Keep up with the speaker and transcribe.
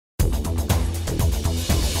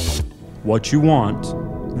what you want,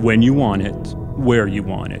 when you want it, where you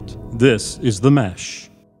want it. This is The Mesh.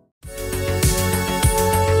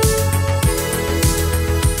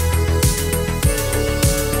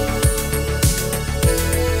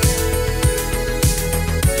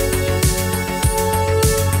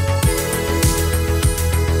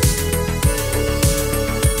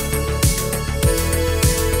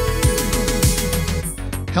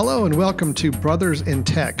 Hello and welcome to Brothers in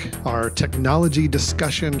Tech, our technology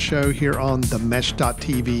discussion show here on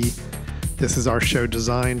themesh.tv. This is our show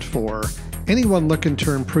designed for anyone looking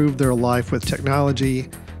to improve their life with technology,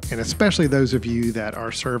 and especially those of you that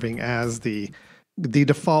are serving as the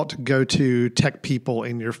default go-to tech people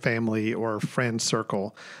in your family or friend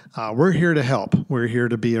circle. We're here to help. We're here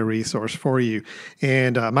to be a resource for you.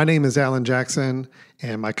 And my name is Alan Jackson,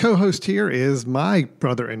 and my co-host here is my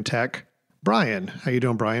brother in tech, Brian. How you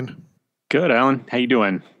doing, Brian? Good, Alan. How you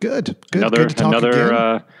doing? Good. Good to talk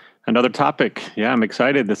again. Another topic. Yeah, I'm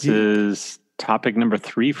excited. This is topic number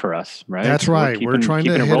 3 for us, right? That's right. We're trying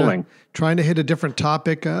to hit a different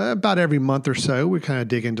topic about every month or so. We kind of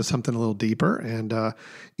dig into something a little deeper and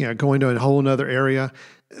go into a whole other area.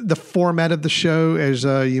 The format of the show, as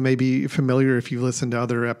you may be familiar if you've listened to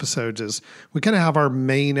other episodes, is we kind of have our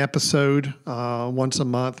main episode once a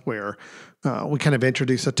month where we kind of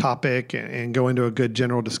introduce a topic and go into a good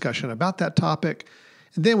general discussion about that topic.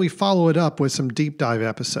 And then we follow it up with some deep dive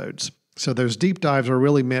episodes. So those deep dives are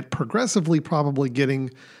really meant progressively probably getting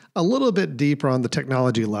a little bit deeper on the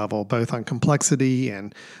technology level, both on complexity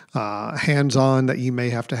and hands-on that you may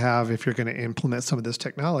have to have if you're going to implement some of this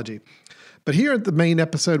technology. But here at the main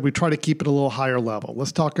episode, we try to keep it a little higher level.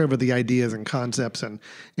 Let's talk over the ideas and concepts and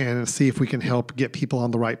see if we can help get people on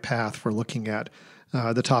the right path for looking at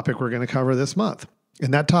the topic we're going to cover this month.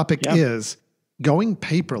 And that topic is going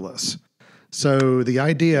paperless. So the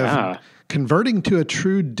idea of converting to a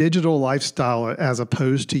true digital lifestyle as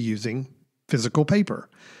opposed to using physical paper.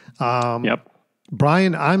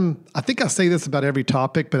 Brian, I think I say this about every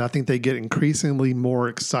topic, but I think they get increasingly more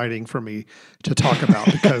exciting for me to talk about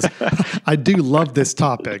because I do love this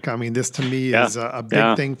topic. I mean, this to me is a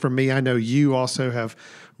big thing for me. I know you also have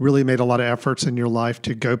really made a lot of efforts in your life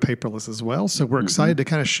to go paperless as well. So we're excited to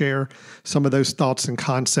kind of share some of those thoughts and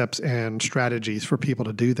concepts and strategies for people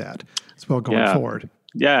to do that as well going forward.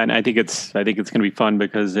 Yeah, and I think it's going to be fun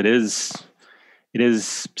because it is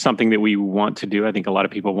something that we want to do. I think a lot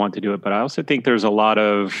of people want to do it, but I also think there's a lot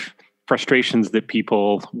of frustrations that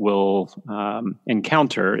people will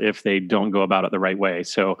encounter if they don't go about it the right way.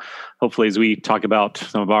 So hopefully as we talk about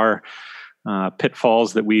some of our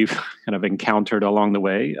pitfalls that we've kind of encountered along the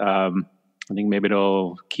way, I think maybe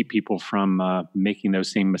it'll keep people from making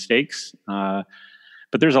those same mistakes. But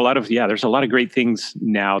there's a lot of great things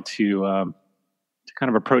now to kind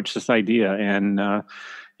of approach this idea and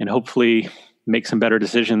hopefully make some better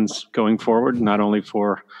decisions going forward, not only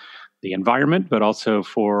for the environment, but also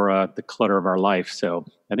for the clutter of our life. So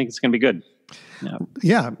I think it's going to be good.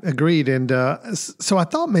 Yeah, agreed. And so I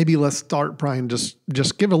thought maybe let's start, Brian, just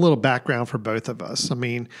give a little background for both of us. I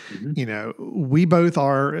mean, we both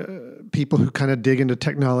are people who kind of dig into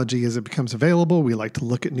technology as it becomes available. We like to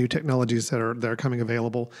look at new technologies that are coming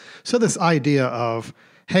available. So this idea of,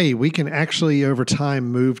 hey, we can actually over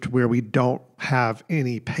time move to where we don't have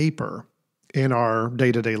any paper in our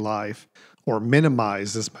day-to-day life or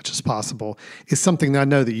minimize as much as possible is something that I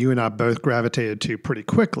know that you and I both gravitated to pretty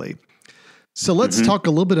quickly. So let's talk a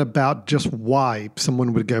little bit about just why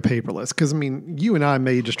someone would go paperless. Because, I mean, you and I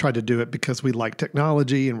may just try to do it because we like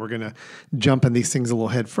technology and we're going to jump in these things a little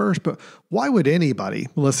head first. But why would anybody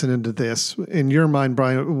listening to this, in your mind,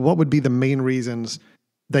 Brian, what would be the main reasons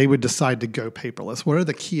they would decide to go paperless? What are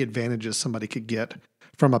the key advantages somebody could get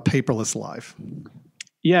from a paperless life?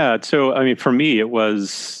 Yeah. So, I mean, for me, it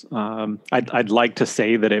was, I'd like to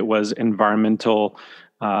say that it was environmental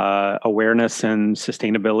awareness and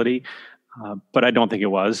sustainability. But I don't think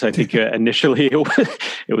it was. I think initially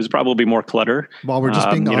it was probably more clutter. Well, we're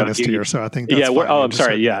just being honest here, so I think that's fine. I'm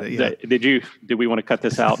sorry. Yeah. Did we want to cut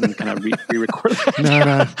this out and kind of re-record that?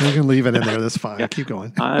 No, we can leave it in there. That's fine. Yeah. Keep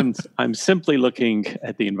going. I'm simply looking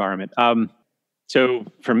at the environment. So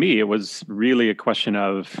for me, it was really a question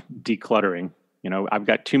of decluttering. I've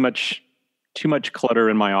got too much clutter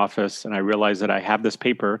in my office, and I realize that I have this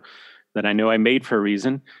paper that I know I made for a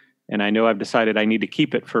reason. And I know I've decided I need to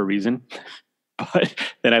keep it for a reason, but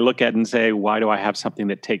then I look at it and say, why do I have something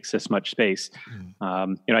that takes this much space?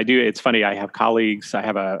 It's funny. I have colleagues. I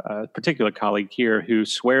have a particular colleague here who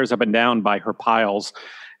swears up and down by her piles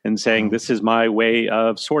and saying, this is my way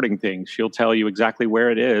of sorting things. She'll tell you exactly where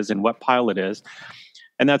it is and what pile it is.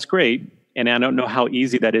 And that's great. And I don't know how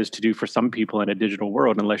easy that is to do for some people in a digital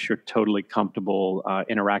world unless you're totally comfortable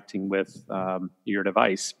interacting with your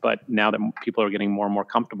device. But now that people are getting more and more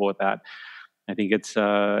comfortable with that, I think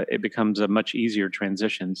it becomes a much easier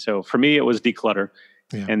transition. So for me, it was declutter.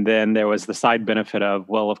 Yeah. And then there was the side benefit of,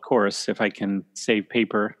 well, of course, if I can save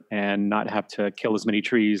paper and not have to kill as many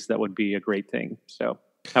trees, that would be a great thing. So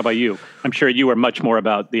how about you? I'm sure you were much more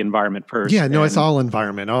about the environment first. Yeah, no, it's all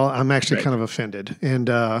environment. I'm actually kind of offended. And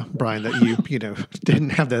Brian, that you didn't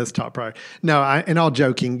have that as top priority. No, and all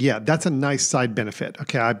joking, yeah, that's a nice side benefit.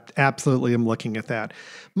 Okay, I absolutely am looking at that.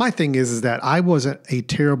 My thing is that I wasn't a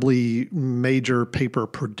terribly major paper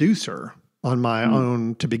producer on my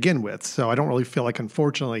own to begin with. So I don't really feel like,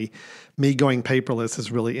 unfortunately, me going paperless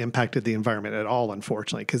has really impacted the environment at all,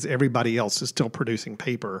 unfortunately, because everybody else is still producing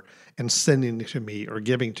paper and sending it to me or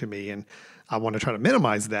giving to me. And I want to try to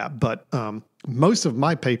minimize that. But most of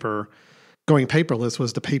my paper going paperless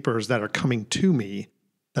was the papers that are coming to me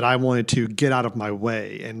that I wanted to get out of my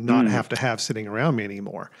way and not have to have sitting around me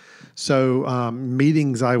anymore. So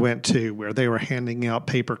meetings I went to where they were handing out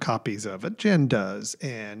paper copies of agendas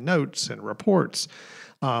and notes and reports,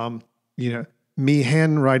 me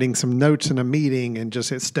handwriting some notes in a meeting and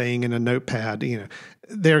just it staying in a notepad,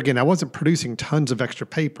 there again, I wasn't producing tons of extra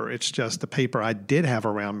paper. It's just the paper I did have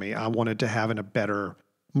around me, I wanted to have in a better,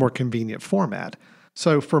 more convenient format.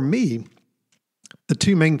 So for me, the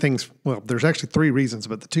two main things, well, there's actually three reasons,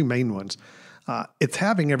 but the two main ones, it's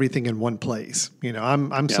having everything in one place.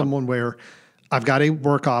 I'm someone where I've got a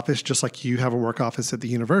work office, just like you have a work office at the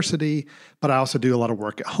university, but I also do a lot of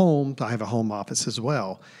work at home. I have a home office as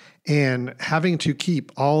well. And having to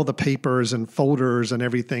keep all the papers and folders and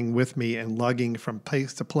everything with me and lugging from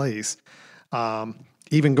place to place,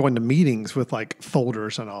 even going to meetings with like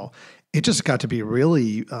folders and all, it just got to be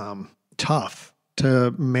really tough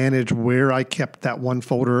to manage where I kept that one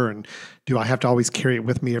folder and do I have to always carry it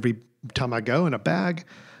with me every time I go in a bag?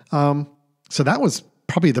 So that was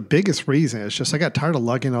probably the biggest reason. It's just I got tired of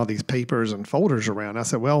lugging all these papers and folders around. I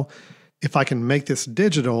said, well, if I can make this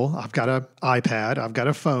digital, I've got an iPad, I've got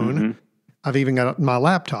a phone, I've even got my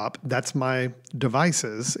laptop. That's my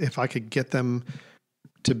devices. If I could get them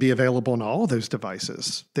to be available on all of those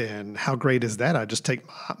devices, then how great is that? I just take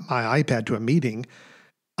my iPad to a meeting.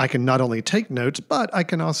 I can not only take notes, but I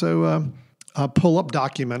can also pull up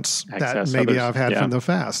documents that maybe I've had from the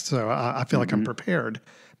past. So I feel like I'm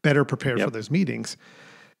better prepared for those meetings.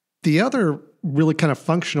 The other really kind of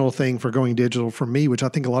functional thing for going digital for me, which I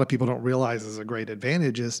think a lot of people don't realize is a great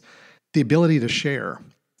advantage, is the ability to share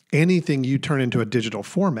anything you turn into a digital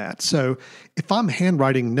format. So if I'm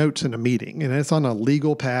handwriting notes in a meeting and it's on a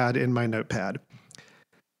legal pad in my notepad,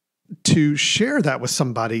 to share that with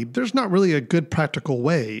somebody, there's not really a good practical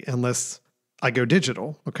way unless I go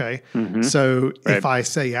digital. Okay. So if I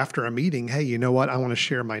say after a meeting, hey, you know what? I want to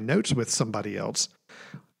share my notes with somebody else.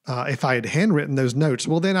 If I had handwritten those notes,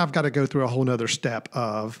 well, then I've got to go through a whole nother step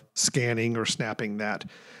of scanning or snapping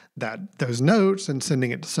those notes and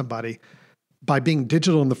sending it to somebody. By being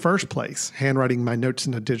digital in the first place, handwriting my notes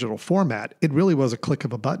in a digital format, it really was a click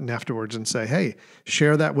of a button afterwards and say, hey,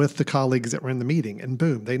 share that with the colleagues that were in the meeting. And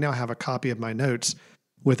boom, they now have a copy of my notes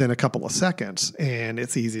within a couple of seconds, and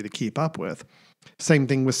it's easy to keep up with. Same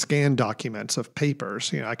thing with scanned documents of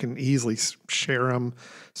papers. I can easily share them,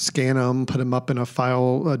 scan them, put them up in a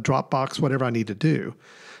file, a Dropbox, whatever I need to do.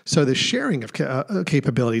 So the sharing of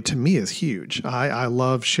capability to me is huge. I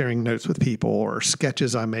love sharing notes with people or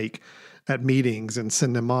sketches I make at meetings and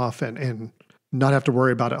send them off and not have to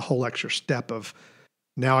worry about a whole extra step of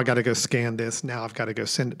now I got to go scan this. Now I've got to go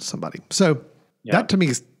send it to somebody. So that to me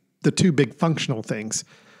is the two big functional things.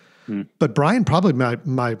 But Brian, probably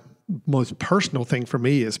my most personal thing for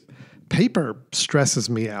me is paper stresses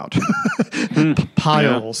me out.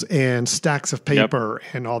 Piles and stacks of paper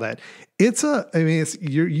and all that. You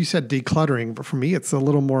said decluttering, but for me, it's a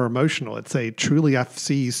little more emotional. It's I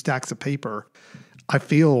see stacks of paper. I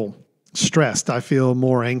feel stressed. I feel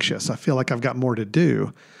more anxious. I feel like I've got more to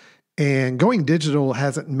do. And going digital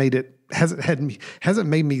hasn't made me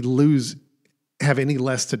have any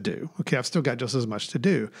less to do. Okay, I've still got just as much to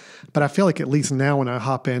do. But I feel like at least now when I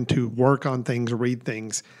hop in to work on things, read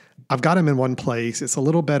things, I've got them in one place. It's a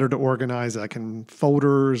little better to organize. I can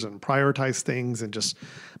folders and prioritize things and just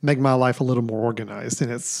make my life a little more organized.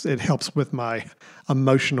 And it helps with my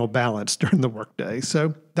emotional balance during the workday.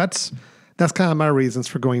 So that's kind of my reasons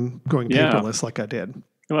for going paperless like I did.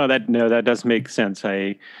 Well, that does make sense.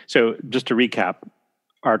 So just to recap,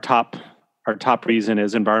 our top our top reason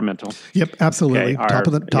is environmental. Yep, absolutely. Okay, Top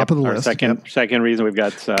of the our list. Second reason we've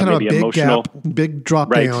got kind maybe of a big emotional gap, big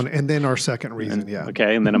drop right. down, and then our second reason.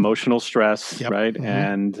 Okay, and then emotional stress, Yep. right,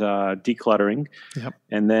 and decluttering, Yep.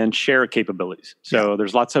 and then share capabilities. So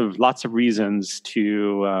there's lots of reasons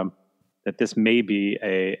to that this may be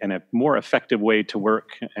a more effective way to work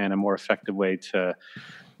and a more effective way to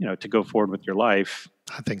to go forward with your life.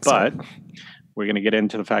 I think but so. We're going to get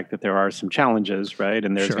into the fact that there are some challenges, right?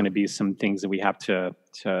 And there's Sure. going to be some things that we have to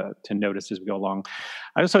notice as we go along.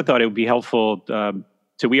 I also thought it would be helpful.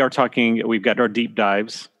 So we've got our deep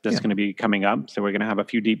dives that's going to be coming up. So we're going to have a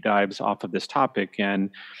few deep dives off of this topic. And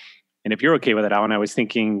if you're okay with it, Alan, I was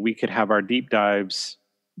thinking we could have our deep dives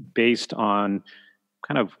based on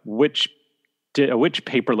kind of which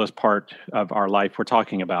paperless part of our life we're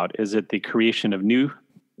talking about. Is it the creation of new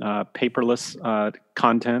paperless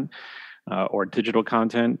content? Or digital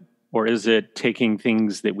content, or is it taking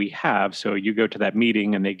things that we have? So you go to that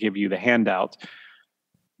meeting and they give you the handout,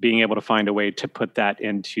 being able to find a way to put that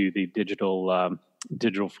into the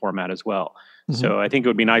digital format as well. Mm-hmm. So I think it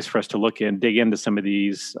would be nice for us to dig into some of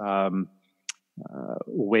these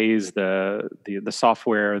ways, the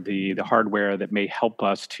software, the hardware that may help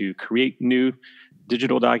us to create new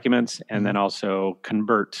digital documents, and then also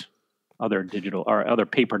convert other digital or other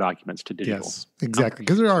paper documents to digital. Yes, exactly.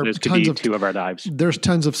 Because there are tons of two of our dives. There's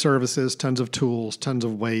tons of services, tons of tools, tons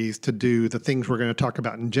of ways to do the things we're going to talk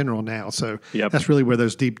about in general now. So that's really where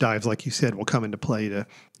those deep dives, like you said, will come into play to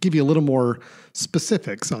give you a little more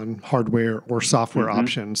specifics on hardware or software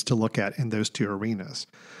options to look at in those two arenas.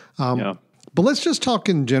 But let's just talk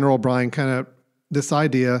in general, Brian, kind of this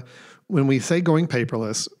idea when we say going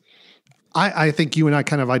paperless. I think you and I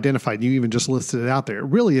kind of identified, you even just listed it out there. It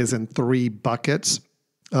really is in three buckets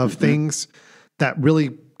of things that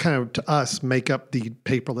really kind of to us make up the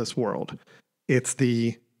paperless world. It's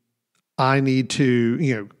I need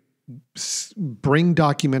to, bring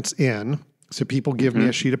documents in. So people give me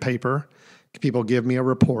a sheet of paper, people give me a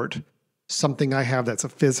report, something I have that's a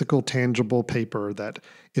physical, tangible paper that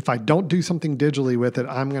if I don't do something digitally with it,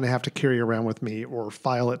 I'm going to have to carry around with me or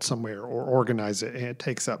file it somewhere or organize it. And it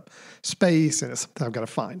takes up space and it's something I've got to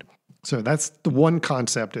find. So that's the one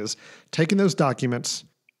concept, is taking those documents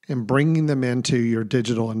and bringing them into your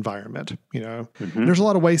digital environment. There's a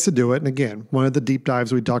lot of ways to do it. And again, one of the deep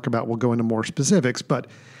dives we talk about will go into more specifics, but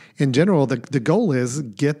in general, the goal is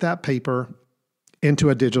get that paper into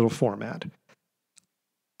a digital format.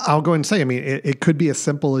 I'll go and say, it could be as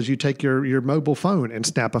simple as you take your mobile phone and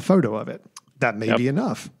snap a photo of it. That may be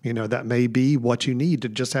enough. That may be what you need to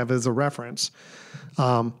just have as a reference.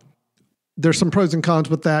 There's some pros and cons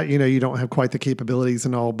with that. You don't have quite the capabilities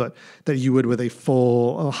and all, but that you would with a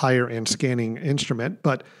full higher end scanning instrument.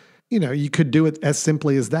 But, you could do it as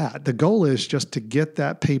simply as that. The goal is just to get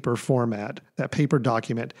that paper format, that paper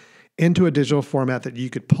document into a digital format that you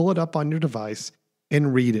could pull it up on your device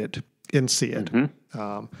and read it and see it.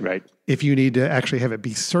 Right. If you need to actually have it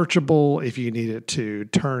be searchable, if you need it to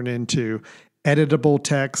turn into editable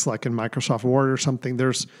text like in Microsoft Word or something,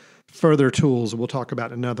 there's further tools we'll talk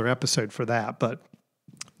about in another episode for that. But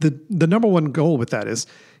the number one goal with that is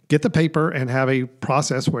get the paper and have a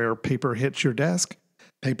process where paper hits your desk,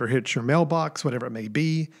 paper hits your mailbox, whatever it may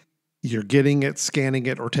be. You're getting it, scanning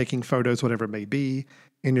it, or taking photos, whatever it may be,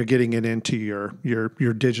 and you're getting it into your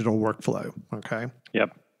digital workflow. Okay.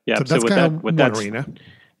 Yep. Yeah. So that's kind of one arena.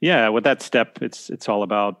 Yeah. With that step, it's all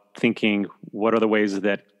about thinking, what are the ways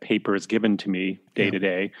that paper is given to me day to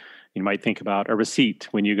day? You might think about a receipt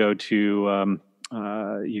when you go to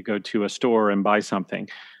a store and buy something.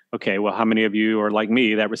 Okay, well, how many of you are like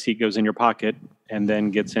me? That receipt goes in your pocket and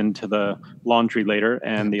then gets into the laundry later.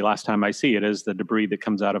 And the last time I see it is the debris that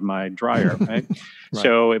comes out of my dryer, right?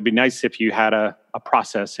 So it'd be nice if you had a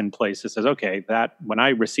process in place that says, okay, that when I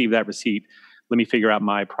receive that receipt, let me figure out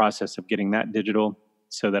my process of getting that digital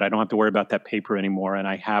so that I don't have to worry about that paper anymore. And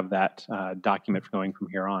I have that document going from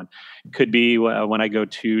here on. Could be when I go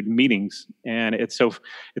to meetings. And it's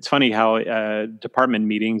funny how department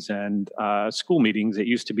meetings and school meetings, it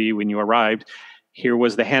used to be when you arrived, here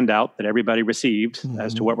was the handout that everybody received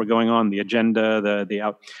as to what were going on, the agenda,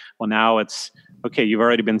 well, now it's, okay, you've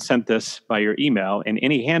already been sent this by your email, and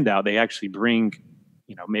any handout, they actually bring,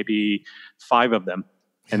 maybe 5 of them.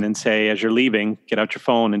 And then say, as you're leaving, get out your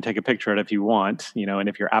phone and take a picture of it if you want, and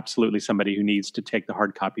if you're absolutely somebody who needs to take the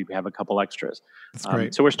hard copy, we have a couple extras. That's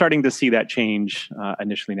great. So we're starting to see that change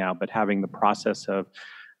initially now, but having the process of,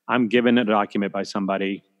 I'm given a document by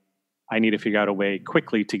somebody, I need to figure out a way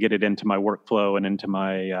quickly to get it into my workflow and into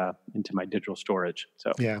my digital storage.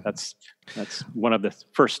 So that's one of the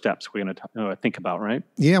first steps we're going to think about, right?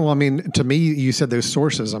 Yeah. Well, I mean, to me, you said those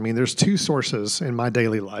sources. I mean, there's two sources in my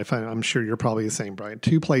daily life. I'm sure you're probably the same, Brian.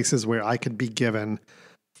 Two places where I could be given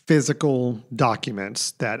physical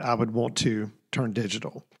documents that I would want to turn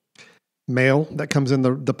digital. Mail that comes in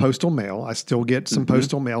the postal mail. I still get some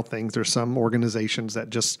postal mail things. There's some organizations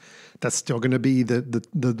that's still going to be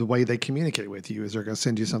the way they communicate with you is they're going to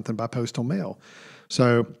send you something by postal mail.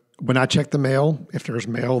 So when I check the mail, if there's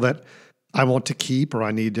mail that I want to keep or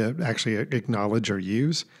I need to actually acknowledge or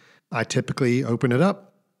use, I typically open it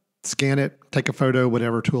up, scan it, take a photo,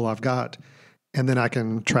 whatever tool I've got, and then I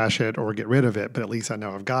can trash it or get rid of it. But at least I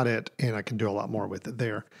know I've got it and I can do a lot more with it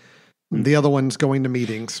there. The other one's going to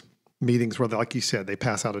meetings where, like you said, they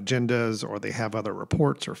pass out agendas or they have other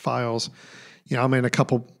reports or files. You know, I'm in a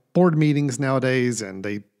couple board meetings nowadays and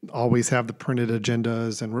they always have the printed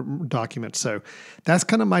agendas and documents. So that's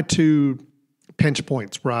kind of my two pinch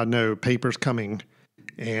points where I know paper's coming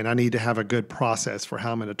and I need to have a good process for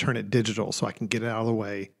how I'm going to turn it digital so I can get it out of the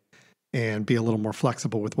way and be a little more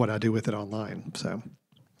flexible with what I do with it online. So,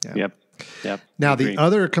 yeah. Yep. Now, the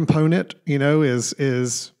other component, you know,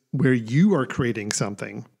 is where you are creating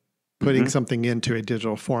something, putting something into a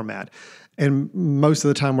digital format. And most of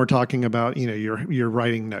the time we're talking about, you know, you're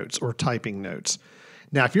writing notes or typing notes.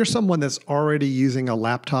 Now, if you're someone that's already using a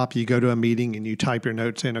laptop, you go to a meeting and you type your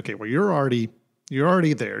notes in, okay, well, you're already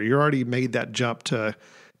there. You already made that jump to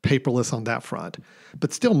paperless on that front.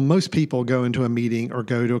 But still, most people go into a meeting or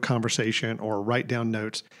go to a conversation or write down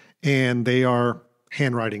notes, and they are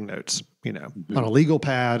handwriting notes, you know, on a legal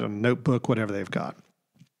pad, on a notebook, whatever they've got.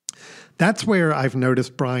 That's where I've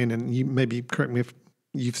noticed, Brian, and you maybe correct me if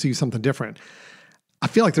you see something different. I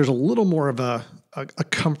feel like there's a little more of a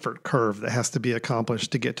comfort curve that has to be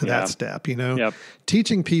accomplished to get to that step, you know?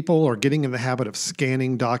 Teaching people or getting in the habit of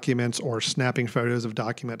scanning documents or snapping photos of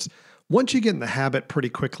documents, once you get in the habit pretty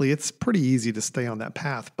quickly, it's pretty easy to stay on that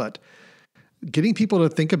path. But getting people to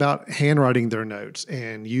think about handwriting their notes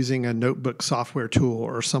and using a notebook software tool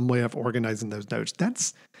or some way of organizing those notes,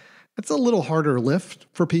 that's a little harder lift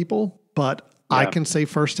for people. But I can say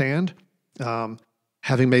firsthand,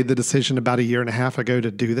 having made the decision about a year and a half ago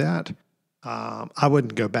to do that, I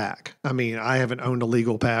wouldn't go back. I mean, I haven't owned a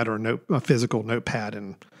legal pad or a physical notepad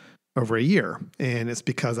in over a year. And it's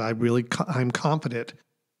because I'm confident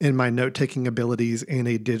in my note-taking abilities in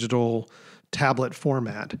a digital tablet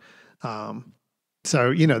format. So,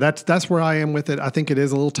 you know, that's where I am with it. I think it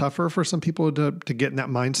is a little tougher for some people to get in that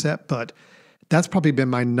mindset, but that's probably been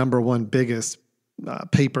my number one biggest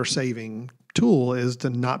paper saving tool is to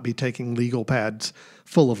not be taking legal pads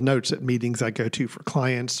full of notes at meetings I go to for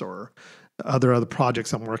clients or other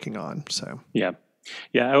projects I'm working on. So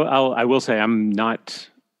I will say I'm not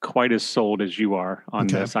quite as sold as you are on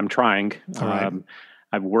this. I'm trying. All right.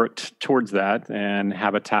 I've worked towards that and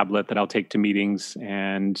have a tablet that I'll take to meetings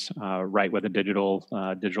and write with a digital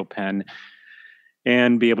pen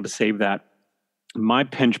and be able to save that. My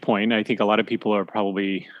pinch point, I think a lot of people are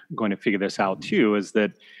probably going to figure this out too, is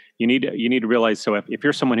that you need to realize, so if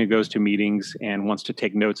you're someone who goes to meetings and wants to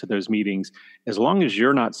take notes at those meetings, as long as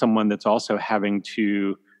you're not someone that's also having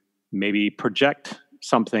to maybe project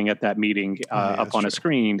something at that meeting up on a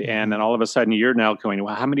screen, and then all of a sudden you're now going,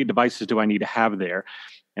 well, how many devices do I need to have there?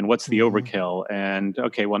 And what's the overkill? And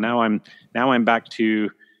okay, well now I'm back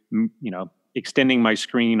to, you know, extending my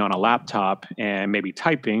screen on a laptop and maybe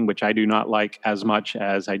typing, which I do not like as much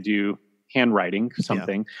as I do handwriting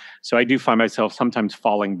something. So I do find myself sometimes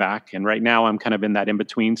falling back. And right now I'm kind of in that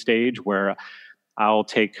in-between stage where I'll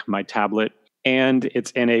take my tablet and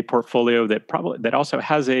it's in a portfolio that also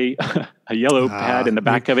has a yellow pad in the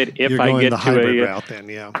back of it. If I get to a route, then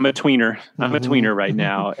I'm a tweener. I'm a tweener right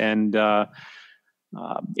now. And like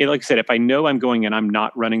I said, if I know I'm going and I'm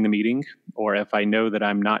not running the meeting, or if I know that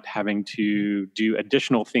I'm not having to do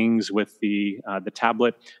additional things with the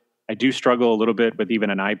tablet, I do struggle a little bit with even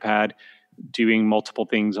an iPad, doing multiple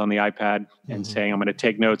things on the iPad and saying, I'm going to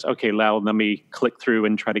take notes. Okay, let me click through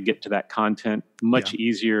and try to get to that content. Much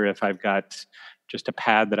easier if I've got just a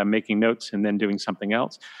pad that I'm making notes and then doing something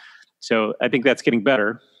else. So I think that's getting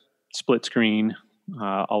better. Split screen,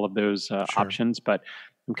 all of those options, but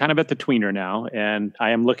I'm kind of at the tweener now, and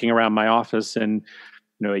I am looking around my office, and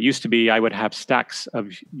you know, it used to be I would have stacks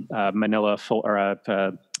of manila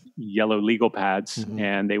yellow legal pads,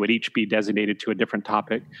 and they would each be designated to a different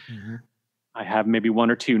topic. I have maybe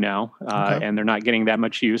one or two now, and they're not getting that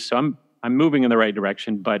much use. So I'm moving in the right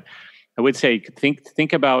direction, but I would say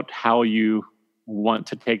think about how you want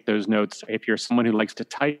to take those notes. If you're someone who likes to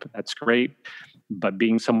type, that's great. But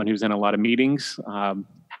being someone who's in a lot of meetings,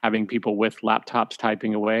 having people with laptops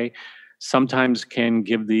typing away sometimes can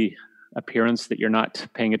give the appearance that you're not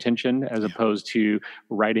paying attention as opposed to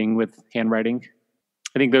writing with handwriting.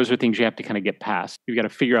 I think those are things you have to kind of get past. You've got to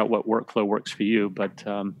figure out what workflow works for you, but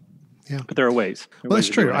there are ways. Well, that's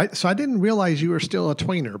true. So I didn't realize you were still a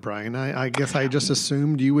tweener, Brian. I guess I just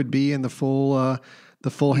assumed you would be in the full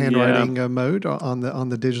handwriting mode on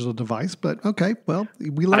the digital device. But okay, well,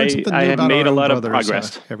 we learned something new about made our a lot brothers, of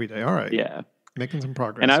progress every day. All right, yeah, making some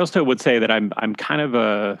progress. And I also would say that I'm kind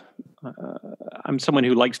of I'm someone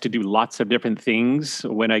who likes to do lots of different things.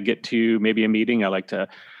 When I get to maybe a meeting, I like to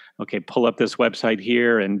pull up this website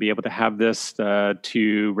here and be able to have this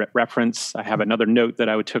to reference. I have another note that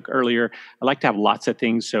I took earlier. I like to have lots of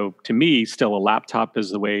things. So to me, still a laptop is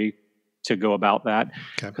the way to go about that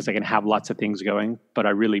because I can have lots of things going, but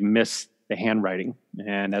I really miss the handwriting.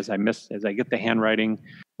 And as I get the handwriting,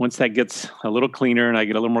 once that gets a little cleaner and I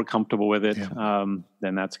get a little more comfortable with it,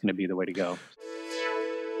 then that's going to be the way to go.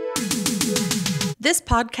 This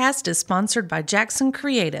podcast is sponsored by Jackson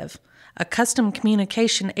Creative, a custom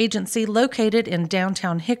communication agency located in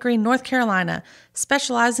downtown Hickory, North Carolina,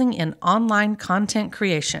 specializing in online content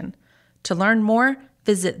creation. To learn more,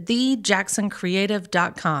 visit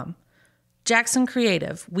thejacksoncreative.com. Jackson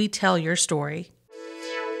Creative, we tell your story.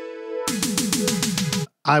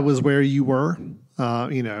 I was where you were,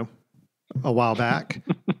 a while back,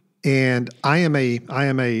 and I have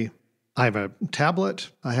a tablet,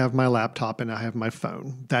 I have my laptop, and I have my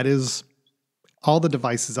phone. That is all the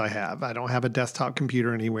devices I have. I don't have a desktop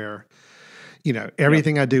computer anywhere.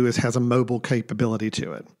 Everything I do has a mobile capability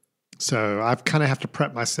to it. So I kind of have to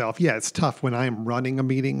prep myself. Yeah, it's tough when I am running a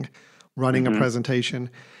meeting, running a presentation.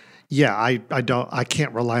 Yeah, I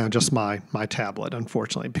can't rely on just my tablet,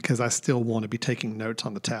 unfortunately, because I still want to be taking notes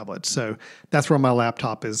on the tablet. So that's where my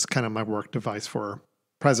laptop is kind of my work device for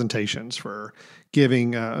presentations, for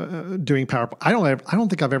giving, doing PowerPoint. I don't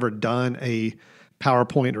think I've ever done a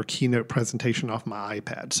PowerPoint or keynote presentation off my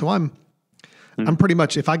iPad. So I'm pretty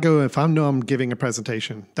much, if I know I'm giving a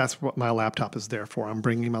presentation, that's what my laptop is there for. I'm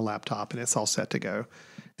bringing my laptop and it's all set to go.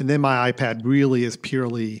 And then my iPad really is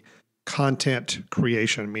purely content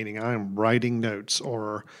creation, meaning I'm writing notes,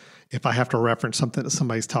 or if I have to reference something that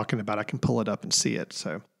somebody's talking about, I can pull it up and see it.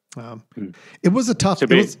 So it was a tough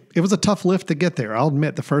lift to get there. I'll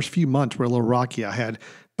admit the first few months were a little rocky. I had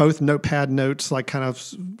both notepad notes like kind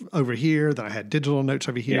of over here, then I had digital notes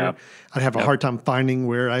over here. Yeah. I'd have a hard time finding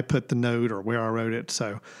where I put the note or where I wrote it.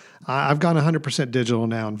 So I've gone 100% digital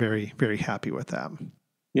now and very, very happy with that.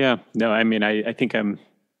 Yeah, no, I mean, I think I'm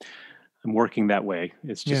working that way.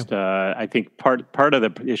 It's just, I think part of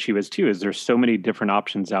the issue is there's so many different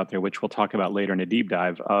options out there, which we'll talk about later in a deep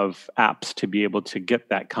dive, of apps to be able to get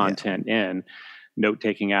that content in,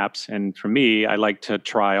 note-taking apps. And for me, I like to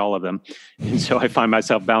try all of them. And so I find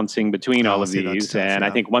myself bouncing between all of these.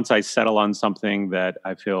 I think once I settle on something that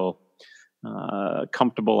I feel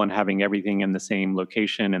comfortable in having everything in the same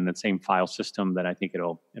location and the same file system, then I think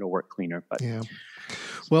it'll work cleaner. But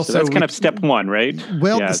well, so that's kind of step one, right?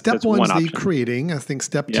 Well, step one is the creating. I think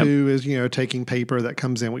step two is, taking paper that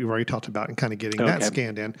comes in, what you've already talked about, and kind of getting that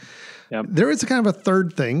scanned in. Yep. There is a kind of a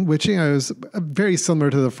third thing, which is very similar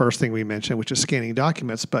to the first thing we mentioned, which is scanning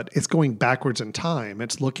documents, but it's going backwards in time.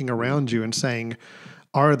 It's looking around you and saying,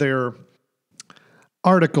 are there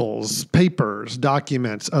articles, papers,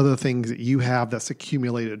 documents, other things that you have that's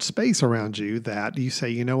accumulated space around you that you say,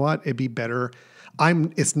 you know what, it'd be better.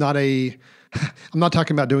 I'm not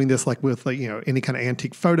talking about doing this like with any kind of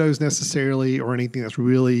antique photos necessarily, or anything that's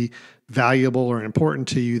really valuable or important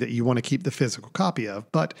to you that you want to keep the physical copy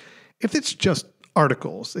of. But if it's just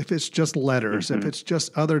articles, if it's just letters, if it's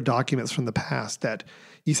just other documents from the past that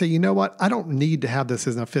you say, you know what, I don't need to have this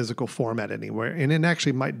in a physical format anywhere. And it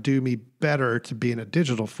actually might do me better to be in a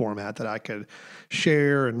digital format that I could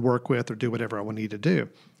share and work with or do whatever I would need to do.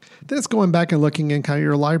 Then it's going back and looking in kind of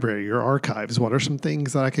your library, your archives. What are some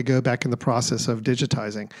things that I could go back in the process of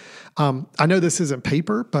digitizing? I know this isn't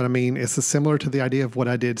paper, but I mean, it's similar to the idea of what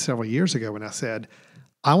I did several years ago when I said,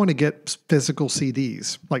 I want to get physical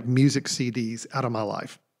CDs, like music CDs, out of my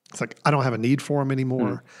life. It's like, I don't have a need for them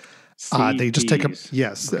anymore. They just take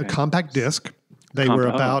a compact disc. They were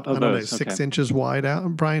about, 6 inches wide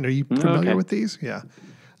out. Brian, are you familiar with these? Yeah.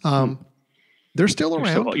 They're still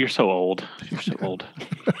around. You're so old. You're so old.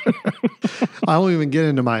 I won't even get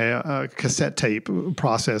into my cassette tape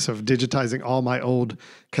process of digitizing all my old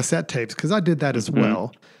cassette tapes, because I did that as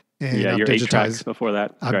well. And I've your digitized before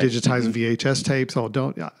that. I've digitized VHS tapes.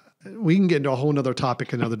 We can get into a whole nother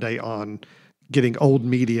topic another day on getting old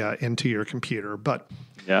media into your computer. But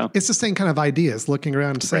it's the same kind of ideas, looking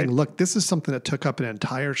around and saying, look, this is something that took up an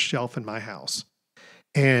entire shelf in my house.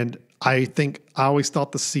 And I always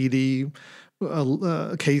thought the CD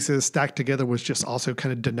cases stacked together was just also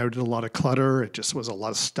kind of denoted a lot of clutter. It just was a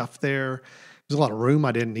lot of stuff there. There's a lot of room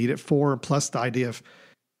I didn't need it for. Plus the idea of,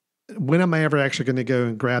 when am I ever actually going to go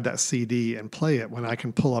and grab that CD and play it when I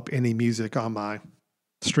can pull up any music on my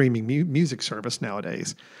streaming music service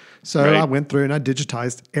nowadays? So I went through and I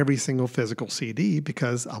digitized every single physical CD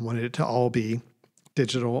because I wanted it to all be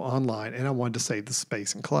digital online, and I wanted to save the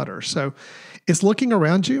space and clutter. So it's looking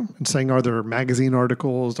around you and saying, are there magazine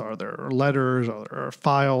articles? Are there letters? Are there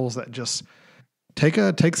files that just take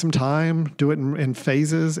some time, do it in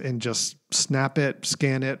phases, and just snap it,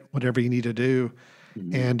 scan it, whatever you need to do,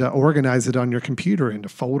 and organize it on your computer into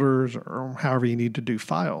folders or however you need to do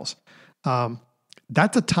files.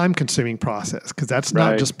 That's a time-consuming process because that's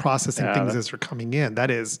not just processing things as they're coming in. That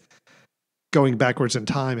is going backwards in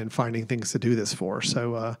time and finding things to do this for.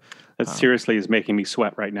 So that seriously is making me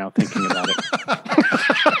sweat right now thinking about it.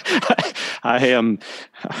 I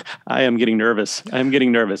am getting nervous.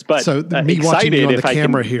 But so me watching you on the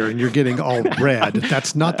camera here, and you're getting all red.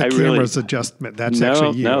 That's not the camera's adjustment. That's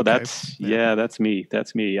actually you. No, okay? That's me.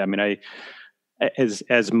 That's me. I mean,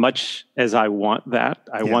 as much as I want that,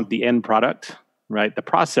 I want the end product. Right, the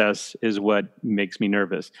process is what makes me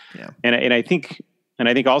nervous. Yeah, and I think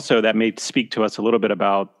also that may speak to us a little bit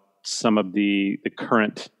about some of the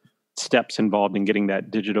current steps involved in getting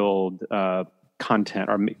that digital content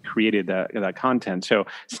or created that content. So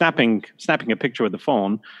snapping a picture with the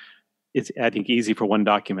phone is, I think, easy for one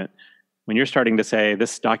document. When you're starting to say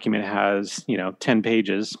this document has 10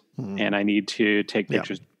 pages and I need to take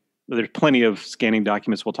pictures, there's plenty of scanning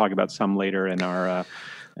documents. We'll talk about some later in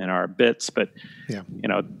our bits, but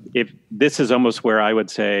if this is almost where I would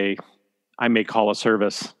say I may call a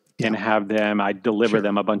service and have them, I deliver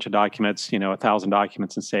them a bunch of documents, 1,000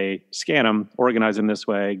 documents, and say, scan them, organize them this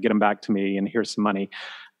way, get them back to me, and here's some money.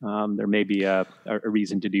 There may be a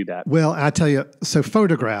reason to do that. Well, I tell you, so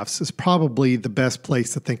photographs is probably the best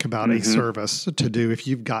place to think about a service to do if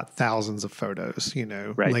you've got thousands of photos,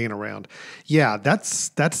 laying around. Yeah,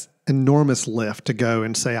 that's enormous lift to go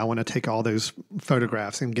and say, I want to take all those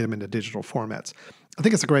photographs and get them into digital formats. I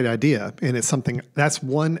think it's a great idea. And it's that's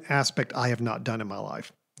one aspect I have not done in my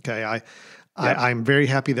life. Okay. I'm very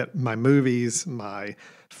happy that my movies, my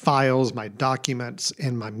files, my documents,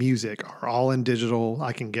 and my music are all in digital.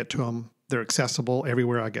 I can get to them. They're accessible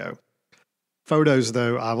everywhere I go. Photos,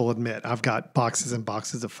 though, I will admit, I've got boxes and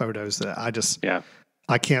boxes of photos that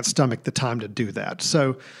I can't stomach the time to do that.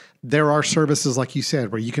 So there are services, like you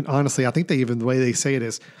said, where you can honestly, I think the way they say it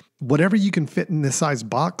is, whatever you can fit in this size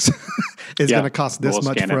box is going to cost this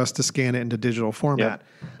much for us to scan it into digital format.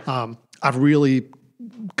 I've really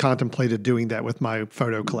contemplated doing that with my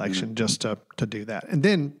photo collection just to do that.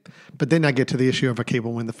 But then I get to the issue of, okay,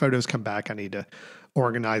 well, when the photos come back, I need to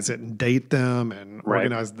organize it and date them and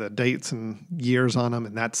organize the dates and years on them.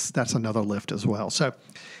 And that's another lift as well. So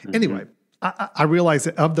anyway, I realize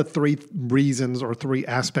that of the three reasons or three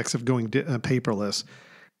aspects of going paperless,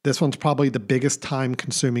 this one's probably the biggest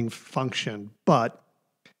time-consuming function. But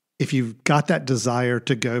if you've got that desire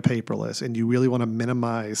to go paperless and you really want to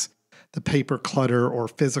minimize the paper clutter or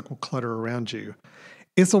physical clutter around you,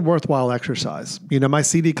 it's a worthwhile exercise. My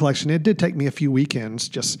CD collection, it did take me a few weekends,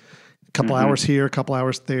 just a couple hours here, a couple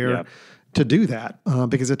hours there to do that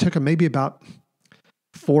because it took maybe about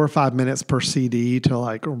 4 or 5 minutes per CD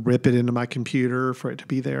to rip it into my computer for it to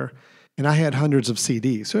be there. And I had hundreds of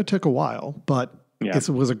CDs, so it took a while, but it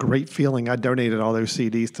was a great feeling. I donated all those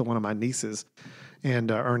CDs to one of my nieces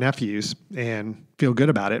and or nephews and feel good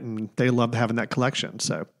about it. And they loved having that collection.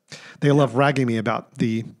 So they love ragging me about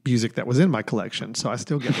the music that was in my collection. So I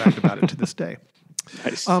still get ragged about it to this day.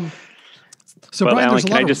 Nice. So well, Brian, Alan,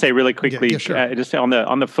 can I just say really quickly, just on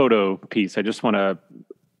the photo piece, I just want to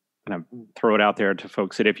kind of throw it out there to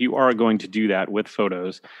folks that if you are going to do that with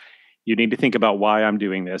photos, you need to think about why I'm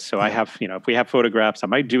doing this. So I have, if we have photographs,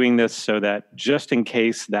 am I doing this so that just in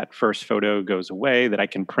case that first photo goes away, that I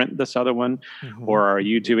can print this other one? Or are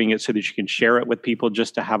you doing it so that you can share it with people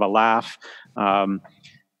just to have a laugh?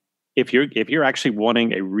 If you're actually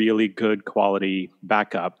wanting a really good quality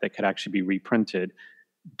backup that could actually be reprinted,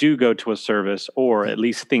 do go to a service or at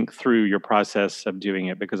least think through your process of doing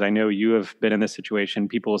it, because I know you have been in this situation.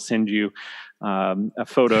 People will send you a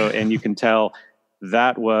photo and you can tell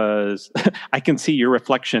that was, I can see your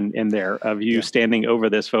reflection in there of you standing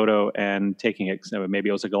over this photo and taking it. So maybe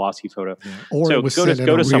it was a glossy photo. Yeah. Or so it was go sent to, in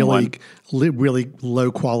go a to someone. really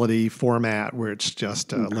low quality format where it's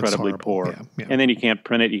just Incredibly looks poor. horrible. Yeah. And then you can't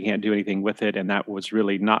print it. You can't do anything with it. And that was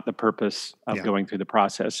really not the purpose of going through the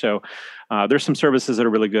process. So there's some services that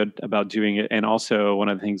are really good about doing it. And also one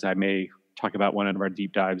of the things I may talk about one of our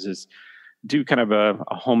deep dives is do kind of a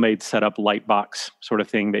homemade setup light box sort of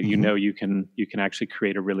thing that you can actually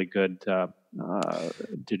create a really good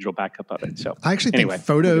digital backup of it. So I actually think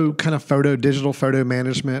digital photo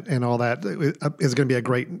management and all that is going to be a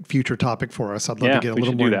great future topic for us. I'd love to get a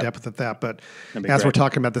little more in depth at that. But as we're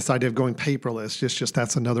talking about this idea of going paperless, just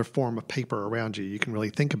that's another form of paper around you can really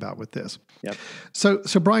think about with this. Yep.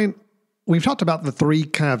 So Brian, we've talked about the three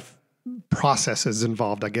kind of processes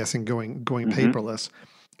involved, I guess, in going paperless.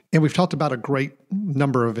 And we've talked about a great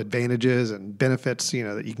number of advantages and benefits,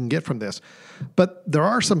 that you can get from this. But there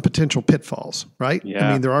are some potential pitfalls, right? Yeah.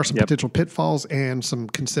 I mean, there are some potential pitfalls and some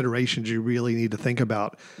considerations you really need to think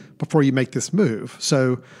about before you make this move.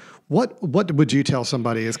 So what would you tell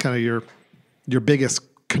somebody is kind of your biggest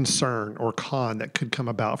concern or con that could come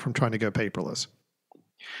about from trying to go paperless?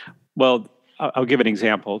 Well, I'll give an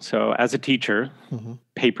example. So as a teacher,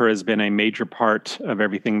 paper has been a major part of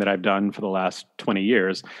everything that I've done for the last 20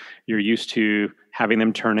 years. You're used to having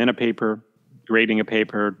them turn in a paper, grading a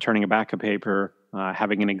paper, turning back a paper,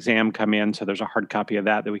 having an exam come in. So there's a hard copy of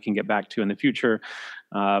that we can get back to in the future.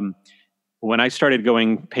 When I started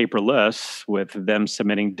going paperless with them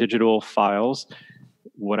submitting digital files,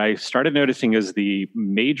 what I started noticing is the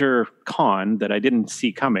major con that I didn't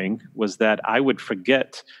see coming was that I would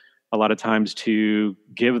forget a lot of times to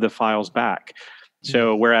give the files back.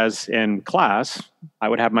 So whereas in class, I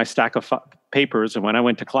would have my stack of papers, and when I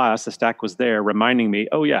went to class, the stack was there reminding me,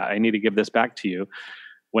 oh yeah, I need to give this back to you.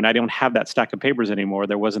 When I don't have that stack of papers anymore,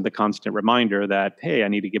 there wasn't the constant reminder that, hey, I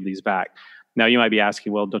need to give these back. Now you might be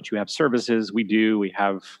asking, well, don't you have services? We do. We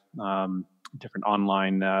have different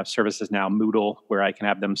online services now, Moodle, where I can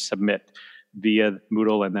have them submit via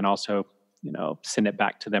Moodle and then also, send it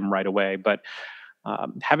back to them right away. But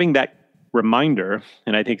having that reminder,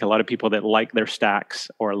 and I think a lot of people that like their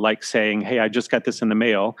stacks or like saying, hey, I just got this in the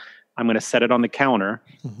mail, I'm going to set it on the counter,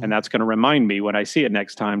 and that's going to remind me when I see it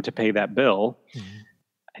next time to pay that bill.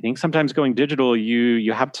 I think sometimes going digital,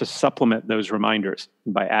 you have to supplement those reminders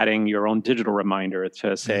by adding your own digital reminder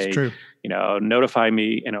to say, notify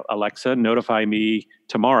me, Alexa, notify me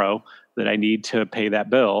tomorrow that I need to pay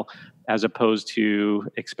that bill, as opposed to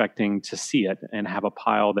expecting to see it and have a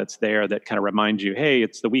pile that's there that kind of reminds you, hey,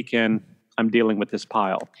 it's the weekend, I'm dealing with this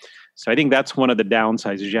pile. So I think that's one of the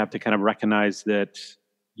downsides is you have to kind of recognize that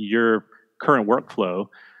your current workflow,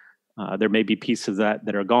 there may be pieces that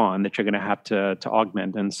are gone that you're going to have to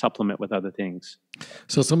augment and supplement with other things.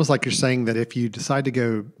 So it's almost like you're saying that if you decide to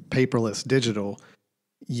go paperless digital,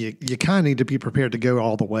 you kind of need to be prepared to go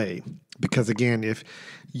all the way. Because again, if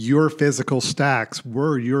your physical stacks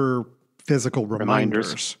were your physical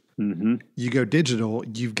reminders. You go digital,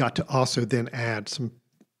 you've got to also then add some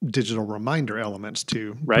digital reminder elements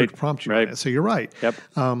to prompt you. So you're right. Yep.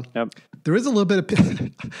 There is a little bit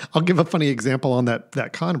of, I'll give a funny example on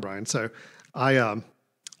that con, Brian. So I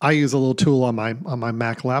use a little tool on my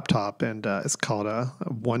Mac laptop, and it's called a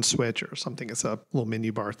one switch or something. It's a little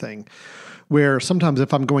menu bar thing where sometimes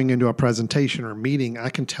if I'm going into a presentation or meeting, I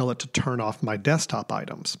can tell it to turn off my desktop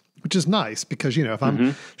items, which is nice because, if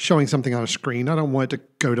I'm showing something on a screen, I don't want it to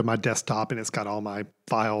go to my desktop and it's got all my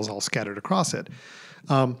files all scattered across it.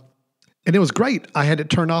 And it was great. I had it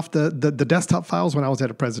turn off the desktop files when I was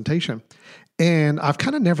at a presentation, and I've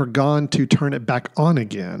kind of never gone to turn it back on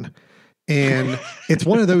again. And it's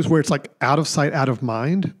one of those where it's like out of sight, out of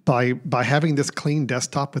mind. By having this clean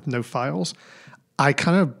desktop with no files, I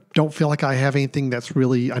kind of don't feel like I have anything that's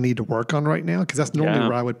really I need to work on right now, because that's normally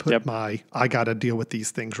where I would put my I got to deal with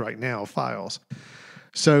these things right now files.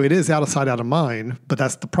 So it is out of sight, out of mind, but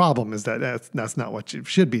that's the problem is that's not what you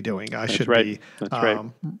should be doing. I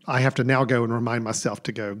have to now go and remind myself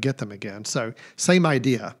to go get them again. So same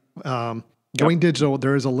idea. Going digital,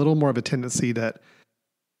 there is a little more of a tendency that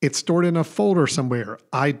it's stored in a folder somewhere.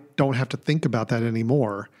 I don't have to think about that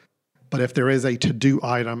anymore. But if there is a to-do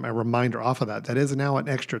item, a reminder off of that is now an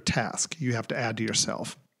extra task you have to add to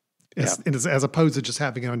yourself. As opposed to just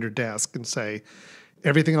having it on your desk and say,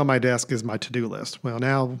 everything on my desk is my to-do list. Well,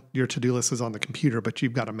 now your to-do list is on the computer, but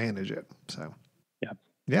you've got to manage it. So,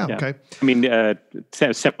 okay. I mean,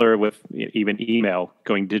 similar with even email,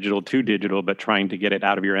 going digital to digital, but trying to get it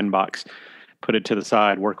out of your inbox, put it to the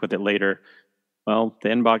side, work with it later. Well, the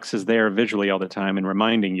inbox is there visually all the time and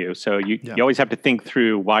reminding you. So you always have to think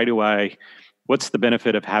through, why do I what's the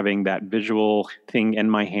benefit of having that visual thing in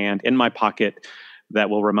my hand, in my pocket, that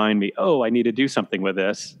will remind me, oh, I need to do something with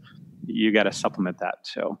this. You got to supplement that.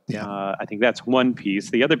 So I think that's one piece.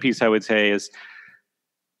 The other piece I would say is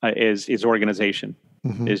organization.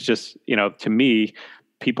 Is just, to me,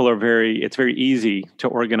 it's very easy to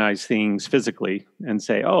organize things physically and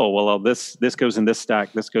say, oh, well, this goes in this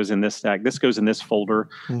stack, this goes in this stack, this goes in this folder,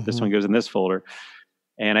 this one goes in this folder.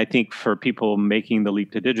 And I think for people making the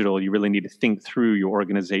leap to digital, you really need to think through your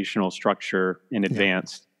organizational structure in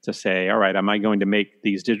advance to say, all right, am I going to make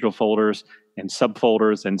these digital folders and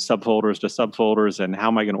subfolders to subfolders, and how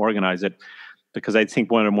am I going to organize it? Because I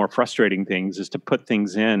think one of the more frustrating things is to put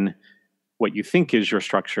things in what you think is your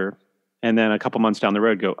structure, and then a couple months down the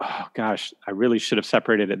road go, oh gosh, I really should have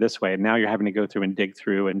separated it this way. And now you're having to go through and dig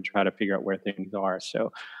through and try to figure out where things are.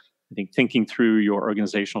 So I think thinking through your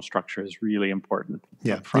organizational structure is really important.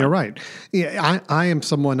 Yeah, you're right. Yeah, I am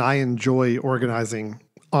someone, I enjoy organizing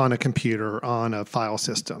on a computer, on a file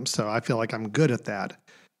system. So I feel like I'm good at that.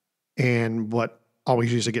 And what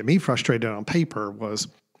always used to get me frustrated on paper was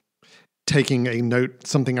taking a note,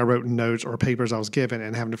 something I wrote in notes or papers I was given,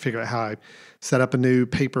 and having to figure out how I set up a new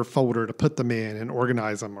paper folder to put them in and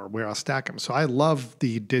organize them, or where I stack them. So I love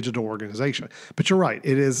the digital organization. But you're right,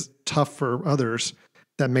 it is tough for others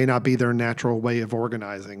that may not be their natural way of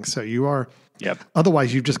organizing. So you are,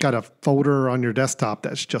 otherwise you've just got a folder on your desktop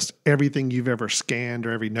that's just everything you've ever scanned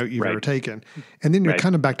or every note you've ever taken. And then you're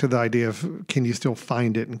kind of back to the idea of, can you still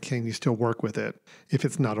find it and can you still work with it if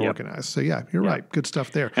it's not organized? So you're right. Good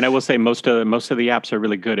stuff there. And I will say most of the apps are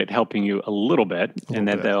really good at helping you a little bit, and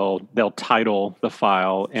that they'll title the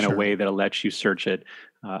file in a way that'll let you search it.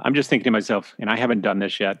 I'm just thinking to myself, and I haven't done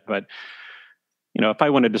this yet, but if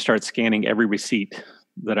I wanted to start scanning every receipt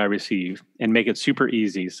that I receive and make it super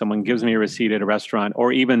easy. Someone gives me a receipt at a restaurant,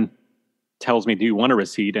 or even tells me, do you want a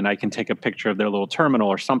receipt? And I can take a picture of their little terminal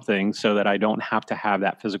or something so that I don't have to have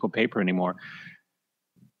that physical paper anymore.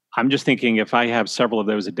 I'm just thinking, if I have several of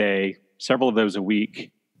those a day, several of those a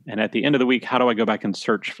week, and at the end of the week, how do I go back and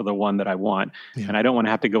search for the one that I want? Yeah. And I don't want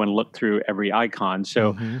to have to go and look through every icon.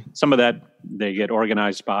 So some of that, they get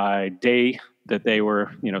organized by day that they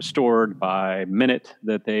were, stored, by minute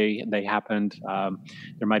that they happened.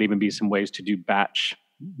 There might even be some ways to do batch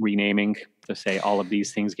renaming to say all of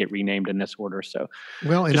these things get renamed in this order. So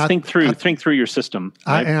just think through your system.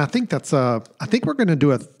 Right? And I think I think we're going to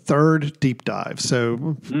do a third deep dive.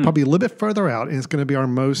 So probably a little bit further out, and it's going to be our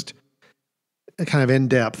most kind of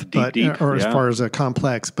in-depth, as far as a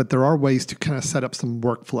complex, but there are ways to kind of set up some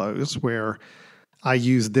workflows where I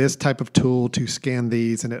use this type of tool to scan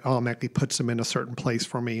these, and it automatically puts them in a certain place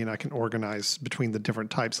for me, and I can organize between the different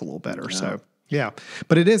types a little better. Yeah. So,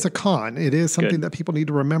 but it is a con. It is something that people need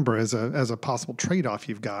to remember as a possible trade-off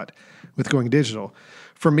you've got with going digital.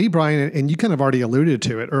 For me, Brian, and you kind of already alluded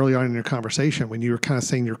to it early on in your conversation when you were kind of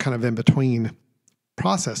saying you're kind of in between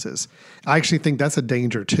processes. I actually think that's a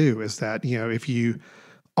danger too, is that, if you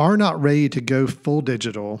are not ready to go full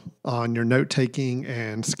digital on your note-taking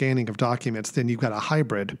and scanning of documents, then you've got a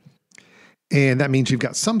hybrid. And that means you've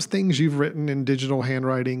got some things you've written in digital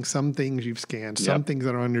handwriting, some things you've scanned, some things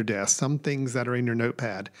that are on your desk, some things that are in your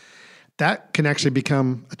notepad. That can actually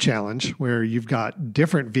become a challenge where you've got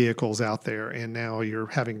different vehicles out there, and now you're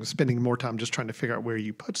spending more time just trying to figure out where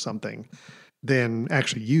you put something than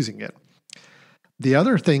actually using it. The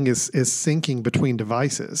other thing is syncing between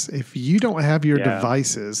devices. If you don't have your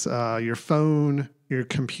devices, your phone, your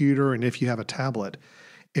computer, and if you have a tablet,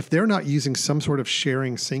 if they're not using some sort of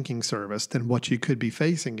sharing syncing service, then what you could be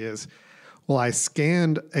facing is, well, I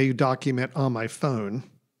scanned a document on my phone.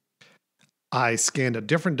 I scanned a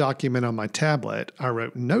different document on my tablet. I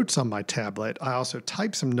wrote notes on my tablet. I also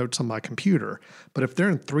typed some notes on my computer. But if they're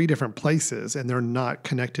in 3 different places and they're not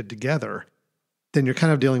connected together, then you're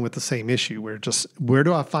kind of dealing with the same issue where where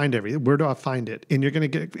do I find everything? Where do I find it? And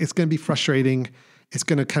it's going to be frustrating. It's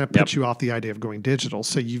going to kind of put you off the idea of going digital.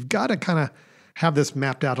 So you've got to kind of have this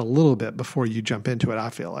mapped out a little bit before you jump into it, I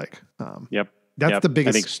feel like. That's the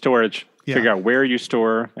biggest. I think storage, figure out where you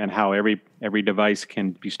store and how every device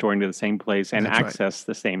can be storing to the same place and access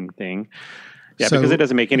the same thing. Yeah, because it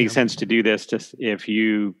doesn't make any sense to do this just if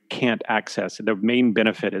you can't access it. The main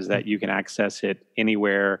benefit is that you can access it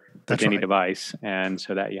anywhere with any device, and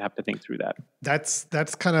so that you have to think through that.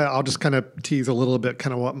 That's kind of, I'll just kind of tease a little bit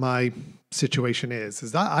kind of what my situation is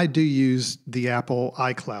that I do use the Apple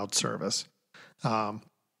iCloud service.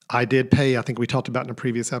 I did pay, I think we talked about in a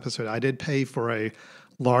previous episode, I did pay for a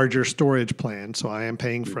larger storage plan. So I am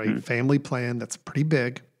paying for a family plan that's pretty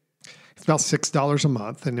big. It's about $6 a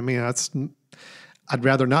month. And I mean, I'd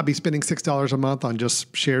rather not be spending $6 a month on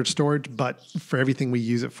just shared storage, but for everything we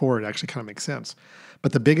use it for, it actually kind of makes sense.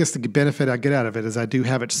 But the biggest benefit I get out of it is I do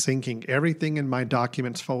have it syncing everything in my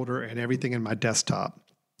documents folder and everything in my desktop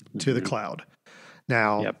to the cloud.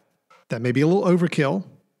 Now, that may be a little overkill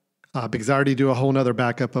because I already do a whole nother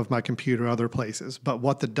backup of my computer other places. But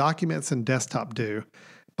what the documents and desktop do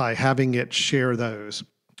by having it share those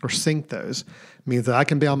or sync those means that I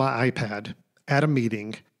can be on my iPad at a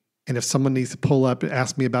meeting, and if someone needs to pull up and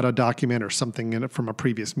ask me about a document or something in it from a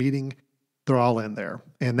previous meeting, they're all in there.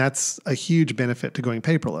 And that's a huge benefit to going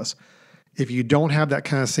paperless. If you don't have that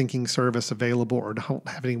kind of syncing service available or don't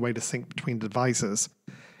have any way to sync between devices,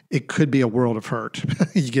 it could be a world of hurt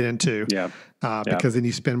you get into. Because then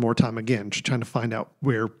you spend more time, again, just trying to find out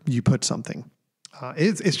where you put something.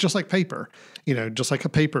 It's just like paper, just like a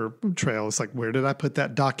paper trail. It's like, where did I put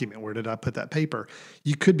that document? Where did I put that paper?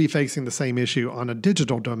 You could be facing the same issue on a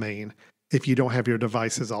digital domain if you don't have your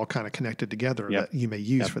devices all kind of connected together that you may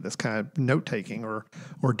use for this kind of note-taking or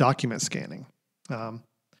document scanning.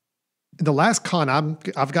 The last con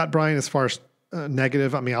I've got, Brian, as far as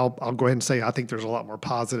negative, I'll go ahead and say I think there's a lot more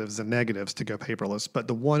positives than negatives to go paperless. But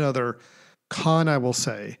the one other con I will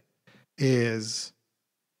say is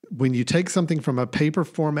when you take something from a paper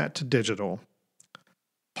format to digital,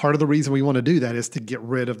 part of the reason we want to do that is to get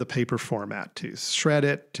rid of the paper format, to shred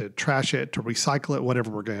it, to trash it, to recycle it, whatever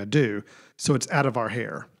we're going to do, so it's out of our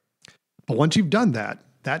hair. But once you've done that,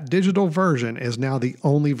 that digital version is now the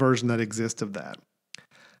only version that exists of that.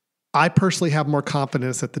 I personally have more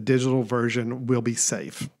confidence that the digital version will be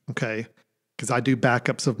safe, okay? Because I do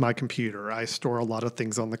backups of my computer. I store a lot of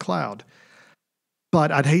things on the cloud.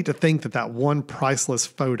 But I'd hate to think that one priceless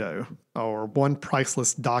photo or one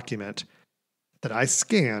priceless document that I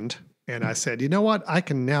scanned and I said, you know what, I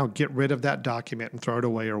can now get rid of that document and throw it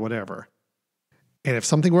away or whatever. And if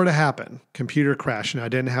something were to happen, computer crash and I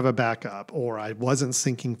didn't have a backup or I wasn't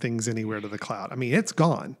syncing things anywhere to the cloud, it's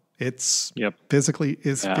gone. It's physically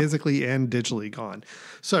and digitally gone.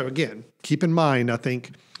 So again, keep in mind, I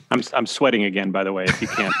think I'm sweating again, by the way, if you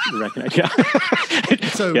can't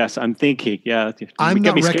recognize. So yes, I'm thinking. I'm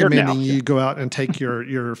not recommending you go out and take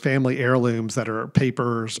your family heirlooms that are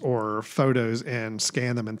papers or photos and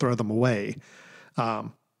scan them and throw them away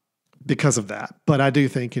because of that. But I do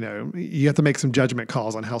think, you have to make some judgment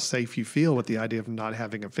calls on how safe you feel with the idea of not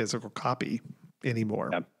having a physical copy anymore.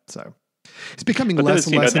 Yep. So it's becoming less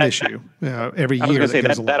and less an issue every year. I was going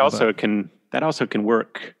to say that also can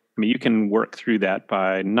work. You can work through that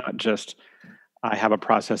by not just I have a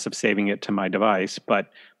process of saving it to my device,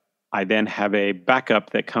 but I then have a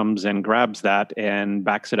backup that comes and grabs that and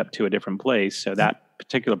backs it up to a different place. So that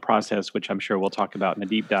particular process, which I'm sure we'll talk about in a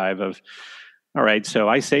deep dive of, all right, so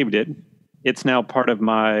I saved it. It's now part of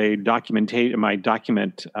my documentation, my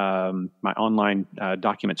online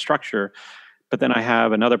document structure. But then I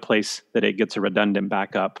have another place that it gets a redundant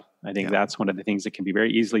backup. I think that's one of the things that can be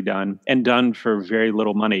very easily done and done for very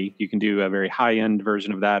little money. You can do a very high-end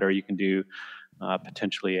version of that, or you can do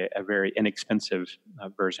potentially a very inexpensive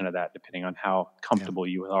version of that, depending on how comfortable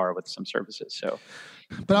you are with some services. So,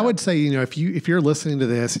 but I would say, if you're listening to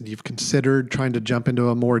this and you've considered trying to jump into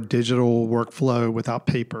a more digital workflow without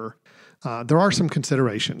paper, there are some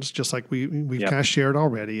considerations, just like we've kind of shared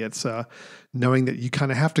already. It's knowing that you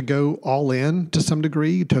kind of have to go all in to some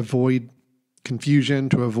degree to avoid confusion,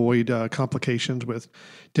 to avoid complications with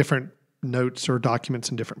different notes or documents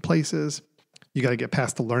in different places. You got to get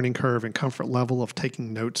past the learning curve and comfort level of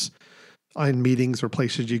taking notes in meetings or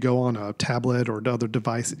places you go on a tablet or other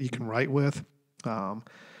device that you can write with. You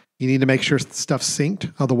need to make sure stuff's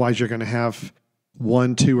synced. Otherwise, you're going to have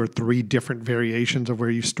 1, 2, or 3 different variations of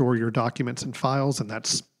where you store your documents and files, and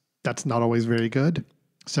that's not always very good.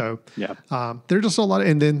 So there's just a lot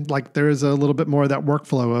and then there is a little bit more of that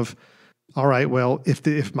workflow of, all right, well,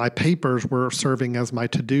 if my papers were serving as my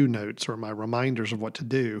to-do notes or my reminders of what to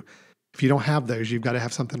do, if you don't have those, you've got to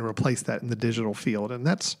have something to replace that in the digital field. And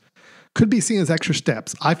that's could be seen as extra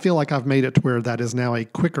steps. I feel like I've made it to where that is now a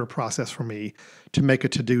quicker process for me to make a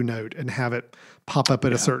to-do note and have it pop up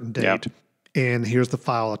at a certain date. And here's the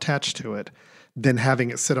file attached to it, than having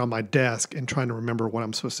it sit on my desk and trying to remember what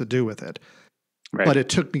I'm supposed to do with it. Right. But it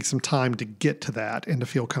took me some time to get to that and to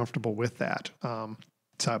feel comfortable with that.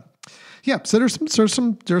 So there's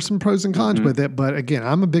some pros and cons with it. But again,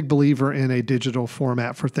 I'm a big believer in a digital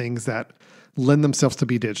format for things that lend themselves to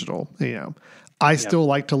be digital. I still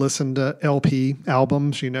like to listen to LP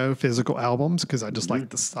albums, physical albums, because I just like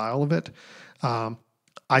the style of it.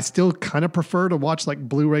 I still kind of prefer to watch like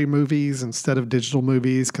Blu-ray movies instead of digital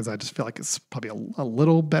movies because I just feel like it's probably a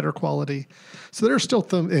little better quality. So there's still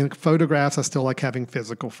in photographs. I still like having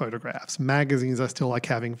physical photographs. Magazines, I still like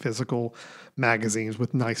having physical magazines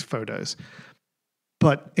with nice photos.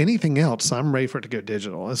 But anything else, I'm ready for it to go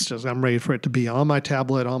digital. It's just I'm ready for it to be on my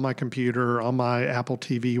tablet, on my computer, on my Apple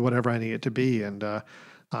TV, whatever I need it to be. And I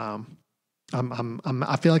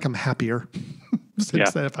feel like I'm happier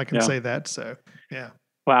since then, if I can say that. So yeah.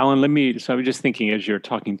 Well, Alan, so I was just thinking as you're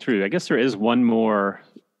talking through, I guess there is one more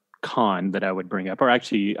con that I would bring up, or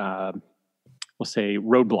actually, we'll say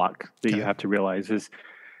roadblock that you have to realize is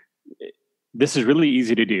this is really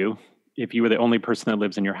easy to do if you were the only person that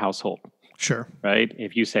lives in your household. Sure. Right?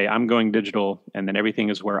 If you say, I'm going digital, and then everything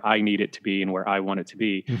is where I need it to be and where I want it to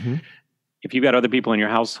be. Mm-hmm. If you've got other people in your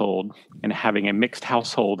household and having a mixed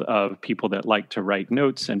household of people that like to write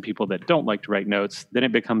notes and people that don't like to write notes, then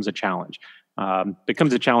it becomes a challenge.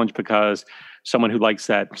 Becomes a challenge because someone who likes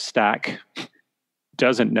that stack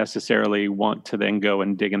doesn't necessarily want to then go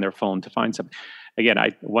and dig in their phone to find something. Again,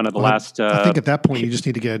 I think at that point you just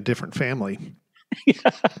need to get a different family.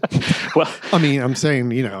 Well, I mean, I'm saying,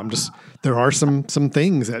 there are some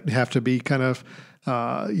things that have to be kind of,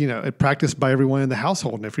 practiced by everyone in the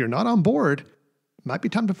household. And if you're not on board, it might be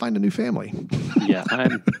time to find a new family. Yeah,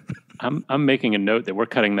 I'm making a note that we're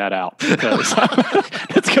cutting that out because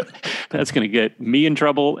that's going to get me in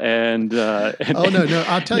trouble. And no,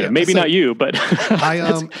 I'll tell you, maybe not you, but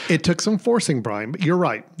it took some forcing, Brian. But you're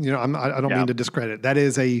right. I don't mean to discredit. That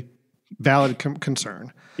is a valid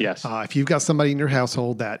concern. Yes. If you've got somebody in your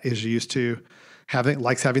household that is used to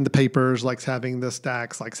likes having the papers, likes having the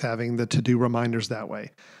stacks, likes having the to-do reminders that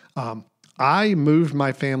way. I moved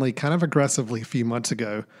my family kind of aggressively a few months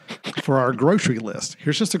ago for our grocery list.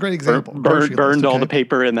 Here's just a great example. Burned all the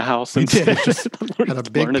paper in the house. We did. Had a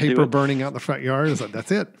big paper burning out in the front yard. It's like,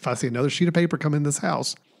 that's it. If I see another sheet of paper come in this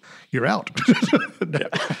house, you're out.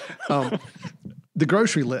 The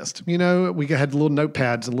grocery list, we had little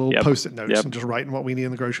notepads and little Post-it notes and just writing what we need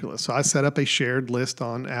in the grocery list. So I set up a shared list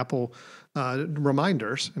on Apple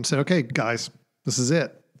reminders and said, okay, guys, this is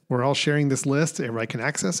it. We're all sharing this list. Everybody can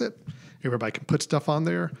access it. Everybody can put stuff on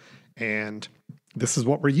there. And this is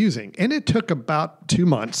what we're using. And it took about 2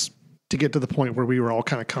 months to get to the point where we were all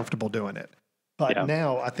kind of comfortable doing it. But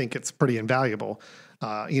now I think it's pretty invaluable.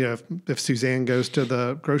 If Suzanne goes to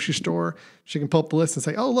the grocery store, she can pull up the list and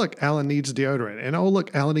say, oh, look, Alan needs deodorant. And oh,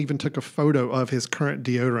 look, Alan even took a photo of his current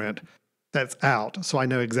deodorant that's out. So I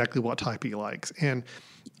know exactly what type he likes. And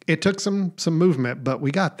it took some movement, but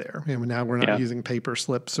we got there. And now we're not using paper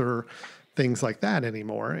slips or things like that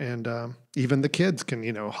anymore. And even the kids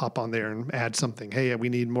can, hop on there and add something. Hey, we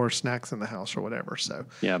need more snacks in the house or whatever. So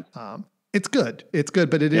it's good. It's good,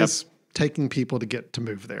 but it is taking people to get to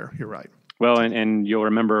move there. You're right. Well, and you'll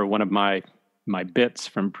remember one of my bits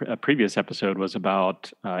from a previous episode was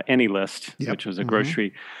about AnyList, which was a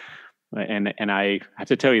grocery. And I have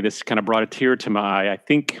to tell you, this kind of brought a tear to my eye.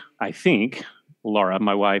 I think Laura,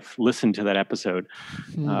 my wife, listened to that episode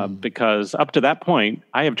because up to that point,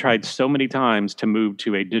 I have tried so many times to move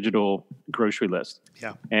to a digital grocery list.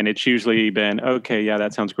 Yeah. And it's usually been, okay, yeah,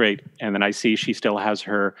 that sounds great. And then I see she still has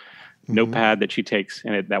her notepad that she takes,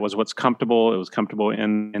 and that was what's comfortable. It was comfortable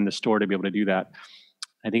in the store to be able to do that.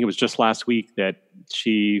 I think it was just last week that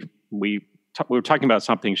we were talking about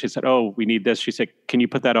something. She said, "Oh, we need this." She said, "Can you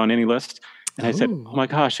put that on any list?" And I said, "Oh my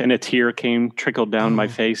gosh!" And a tear trickled down my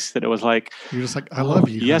face. That it was like, you're just like, "I love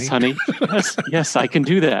you." Yes, honey. yes, I can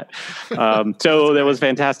do that. So that was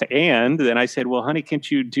fantastic. And then I said, "Well, honey, can't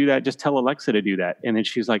you do that? Just tell Alexa to do that." And then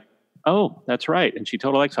she's like, "Oh, that's right." And she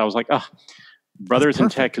told Alexa. I was like, "Oh." Brothers in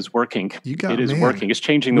Tech is working. It is working. It's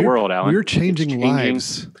changing the world, Alan. We're changing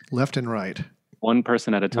lives left and right. One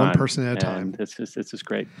person at a time. One person at a time. This is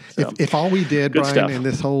great. So, if all we did, Brian, in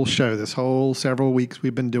this whole show, this whole several weeks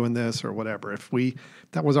we've been doing this or whatever,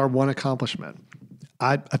 that was our one accomplishment,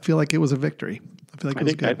 I feel like it was a victory. I feel like it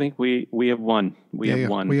was good. I think we have won. We have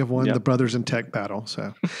won the Brothers in Tech battle.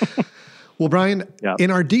 So. Well, Brian, in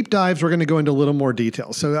our deep dives, we're going to go into a little more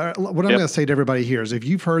detail. So what I'm going to say to everybody here is if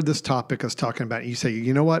you've heard this topic us talking about it, you say,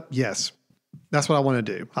 you know what? Yes, that's what I want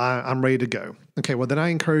to do. I'm ready to go. Okay, well, then I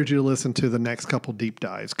encourage you to listen to the next couple deep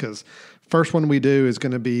dives because first one we do is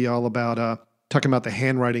going to be all about talking about the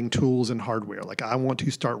handwriting tools and hardware. Like I want to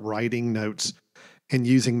start writing notes and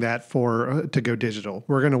using that to go digital.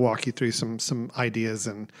 We're going to walk you through some ideas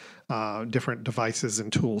and different devices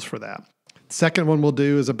and tools for that. Second one we'll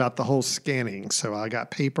do is about the whole scanning. So I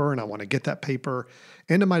got paper and I want to get that paper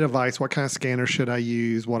into my device. What kind of scanner should I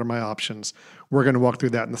use? What are my options? We're going to walk through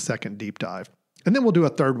that in the second deep dive. And then we'll do a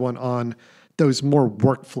third one on those more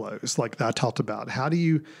workflows like that I talked about. How do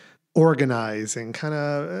you organize and kind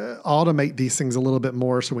of automate these things a little bit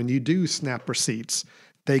more so when you do snap receipts,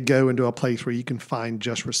 they go into a place where you can find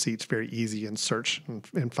just receipts very easy and search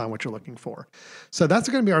and find what you're looking for. So that's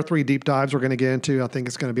going to be our 3 deep dives we're going to get into. I think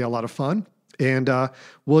it's going to be a lot of fun, and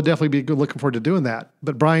we'll definitely be looking forward to doing that.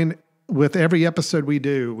 But Brian, with every episode we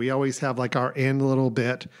do, we always have like our end little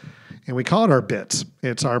bit, and we call it our bits.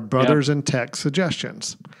 It's our Brothers in Tech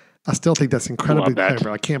suggestions. I still think that's incredibly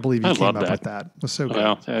clever. I can't believe you came up with that. It was so good.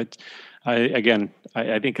 Well,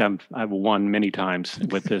 I think I've won many times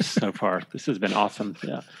with this so far. This has been awesome.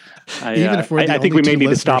 Yeah. I think we may need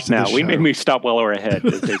to stop now. We may stop well over ahead,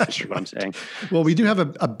 is basically what I'm saying. Well, we do have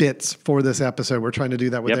a bits for this episode. We're trying to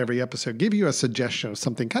do that with every episode. Give you a suggestion of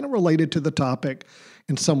something kind of related to the topic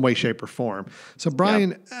in some way, shape, or form. So,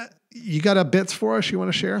 Brian, you got a bits for us you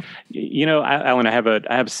want to share? You know, Alan, I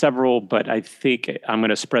have several, but I think I'm going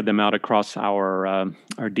to spread them out across our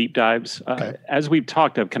deep dives. Okay. As we've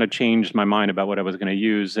talked, I've kind of changed my mind about what I was going to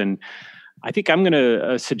use, and I think I'm going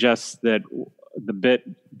to suggest that the bit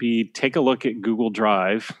be take a look at Google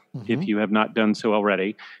Drive if you have not done so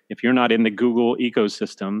already. If you're not in the Google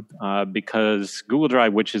ecosystem, because Google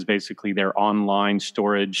Drive, which is basically their online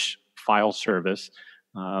storage file service,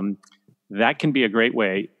 that can be a great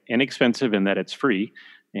way, inexpensive in that it's free.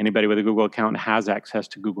 Anybody with a Google account has access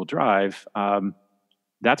to Google Drive.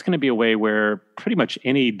 That's going to be a way where pretty much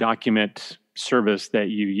any document service that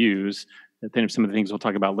you use, then some of the things we'll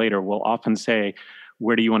talk about later, will often say,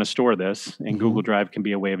 where do you want to store this? And Google Drive can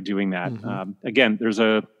be a way of doing that. Again, there's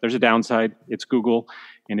a downside. It's Google.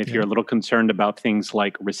 And if you're a little concerned about things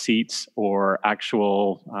like receipts or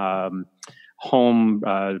actual home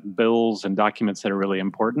bills and documents that are really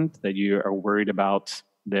important, that you are worried about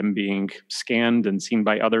them being scanned and seen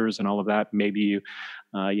by others and all of that, maybe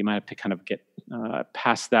you might have to kind of get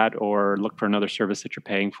past that or look for another service that you're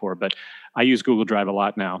paying for. But I use Google Drive a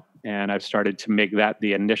lot now, and I've started to make that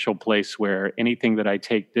the initial place where anything that I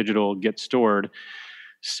take digital gets stored,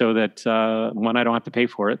 so that one, I don't have to pay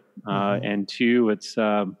for it, and two,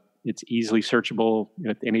 it's easily searchable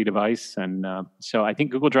with any device. And so I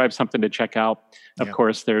think Google Drive is something to check out. Of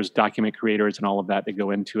course, there's document creators and all of that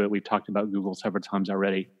go into it. We've talked about Google several times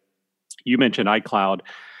already. You mentioned iCloud.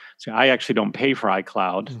 So I actually don't pay for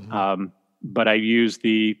iCloud, but I use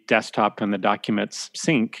the desktop and the documents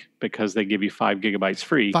sync because they give you 5 gigabytes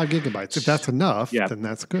free. 5 gigabytes. If that's enough, then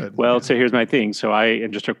that's good. Well, so here's my thing. So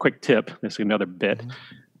and just a quick tip, this is another bit,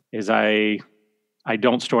 is I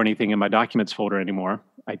don't store anything in my documents folder anymore.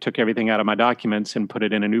 I took everything out of my documents and put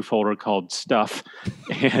it in a new folder called Stuff,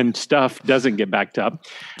 and Stuff doesn't get backed up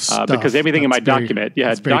because everything in my document,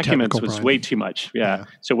 documents was way too much. Yeah.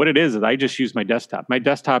 So what it is I just use my desktop. My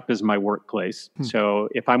desktop is my workplace. So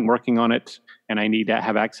if I'm working on it and I need to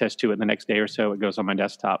have access to it the next day or so, it goes on my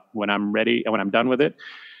desktop. When I'm ready and when I'm done with it,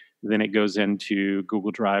 then it goes into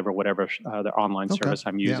Google Drive or whatever the online service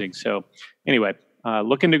I'm using. So anyway,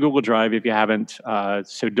 look into Google Drive if you haven't.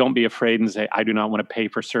 So don't be afraid and say, I do not want to pay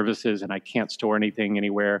for services and I can't store anything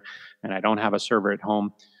anywhere and I don't have a server at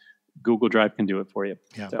home. Google Drive can do it for you.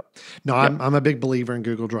 Yeah. So, I'm a big believer in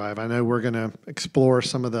Google Drive. I know we're going to explore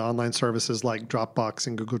some of the online services like Dropbox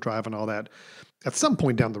and Google Drive and all that at some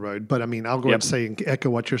point down the road. But I mean, I'll go ahead and say and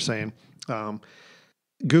echo what you're saying.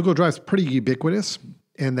 Google Drive is pretty ubiquitous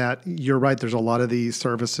in that you're right. There's a lot of these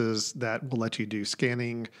services that will let you do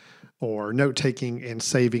scanning or note-taking and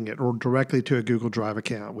saving it or directly to a Google Drive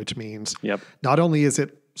account, which means not only is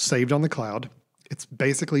it saved on the cloud, it's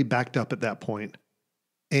basically backed up at that point,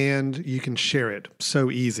 and you can share it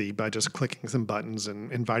so easy by just clicking some buttons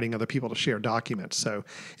and inviting other people to share documents. So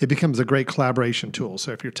it becomes a great collaboration tool.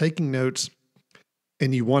 So if you're taking notes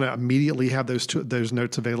and you want to immediately have those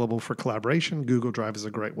notes available for collaboration, Google Drive is a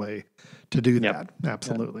great way to do that.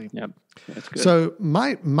 Absolutely. Yep. That's good. So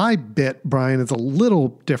my bit, Brian, is a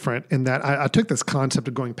little different in that I took this concept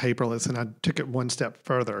of going paperless and I took it one step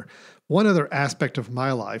further. One other aspect of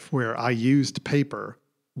my life where I used paper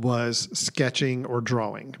was sketching or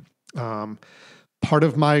drawing. Part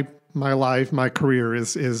of my life, my career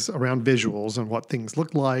is around visuals and what things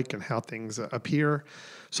look like and how things appear.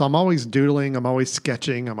 So I'm always doodling, I'm always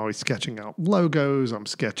sketching out logos, I'm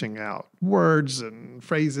sketching out words and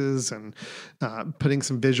phrases and putting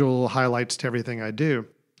some visual highlights to everything I do.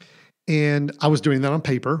 And I was doing that on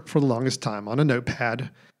paper for the longest time on a notepad.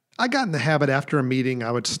 I got in the habit after a meeting,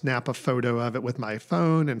 I would snap a photo of it with my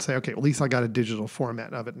phone and say, okay, at least I got a digital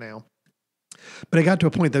format of it now. But I got to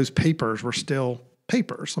a point those papers were still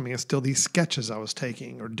papers. I mean, it's still these sketches I was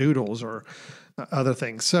taking or doodles or other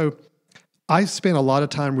things. So I spent a lot of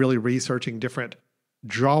time really researching different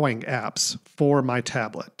drawing apps for my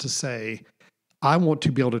tablet to say, I want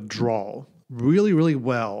to be able to draw really, really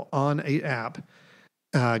well on an app,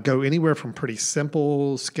 go anywhere from pretty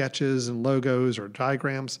simple sketches and logos or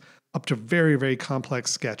diagrams up to very, very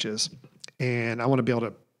complex sketches. And I want to be able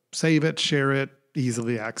to save it, share it,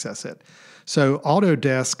 easily access it. So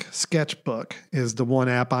Autodesk Sketchbook is the one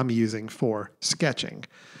app I'm using for sketching.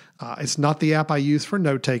 It's not the app I use for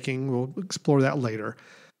note-taking. We'll explore that later.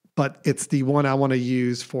 But it's the one I want to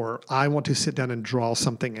use I want to sit down and draw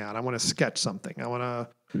something out. I want to sketch something. I want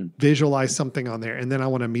to visualize something on there. And then I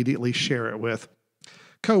want to immediately share it with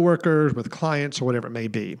coworkers, with clients, or whatever it may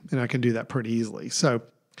be. And I can do that pretty easily. So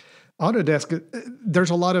Autodesk, there's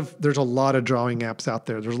a lot of drawing apps out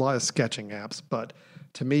there. There's a lot of sketching apps. But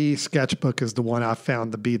to me, Sketchbook is the one I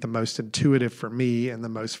found to be the most intuitive for me and the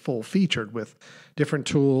most full-featured with different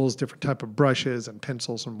tools, different type of brushes and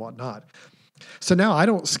pencils and whatnot. So now I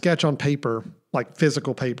don't sketch on paper, like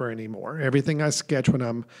physical paper anymore. Everything I sketch when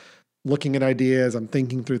I'm looking at ideas, I'm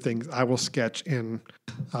thinking through things, I will sketch in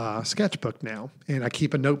Sketchbook now. And I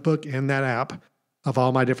keep a notebook in that app of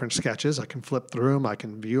all my different sketches. I can flip through them, I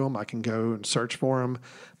can view them, I can go and search for them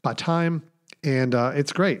by time. And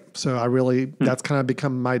it's great. So that's kind of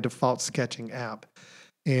become my default sketching app.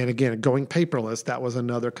 And again, going paperless, that was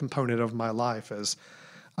another component of my life, as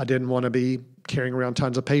I didn't want to be carrying around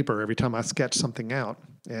tons of paper every time I sketch something out.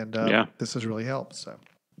 And this has really helped. So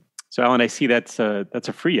Alan, I see that's a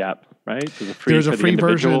free app, right? There's a free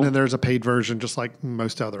version and there's a paid version, just like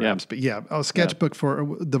most other apps. But Sketchbook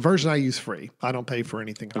for the version I use free. I don't pay for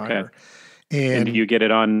anything higher. And do you get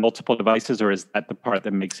it on multiple devices, or is that the part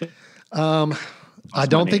that makes it? I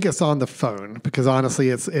don't think it's on the phone, because honestly,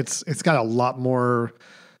 it's got a lot more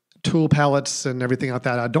tool palettes and everything like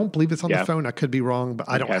that. I don't believe it's on the phone. I could be wrong, but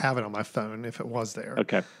I don't have it on my phone if it was there.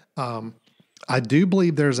 Okay. I do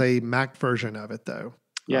believe there's a Mac version of it, though.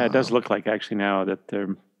 Yeah, it does look like actually now that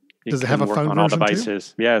they're. Does it have a phone version on all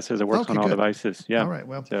devices? Too? Yeah, it says it works on all devices. Yeah. All right.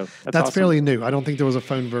 Well, so that's awesome. Fairly new. I don't think there was a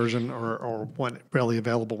phone version or one really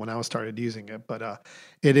available when I started using it, but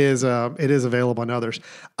it is available on others.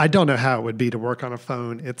 I don't know how it would be to work on a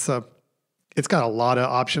phone. It's got a lot of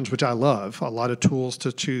options, which I love. A lot of tools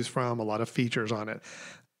to choose from. A lot of features on it.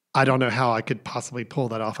 I don't know how I could possibly pull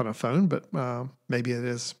that off on a phone, but maybe it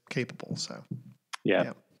is capable. So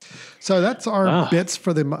yeah. So that's our bits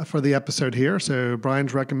for the episode here. So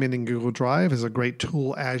Brian's recommending Google Drive is a great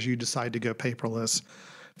tool as you decide to go paperless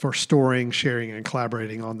for storing, sharing, and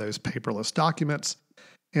collaborating on those paperless documents.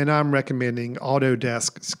 And I'm recommending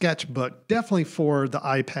Autodesk Sketchbook, definitely for the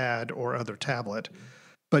iPad or other tablet,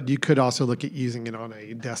 but you could also look at using it on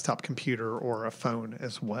a desktop computer or a phone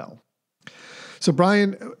as well. So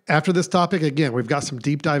Brian, after this topic, again, we've got some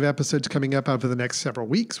deep dive episodes coming up over the next several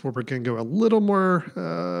weeks where we're going to go a little more,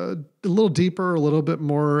 a little deeper, a little bit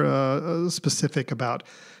more specific about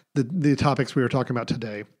the topics we were talking about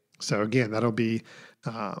today. So again, that'll be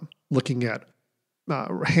looking at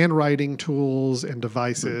handwriting tools and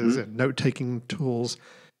devices and note-taking tools.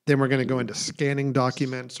 Then we're going to go into scanning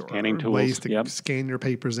documents or ways to scan your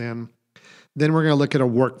papers in. Then we're going to look at a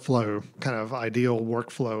workflow, kind of ideal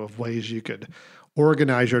workflow of ways you could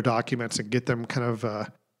organize your documents and get them kind of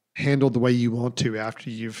handled the way you want to after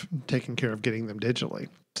you've taken care of getting them digitally.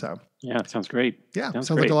 So yeah, it sounds great. Yeah,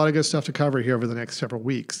 sounds like a lot of good stuff to cover here over the next several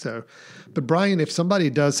weeks. So, but Brian, if somebody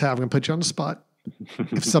does have, I'm going to put you on the spot.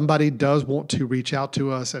 If somebody does want to reach out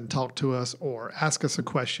to us and talk to us or ask us a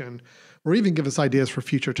question or even give us ideas for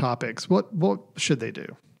future topics, what should they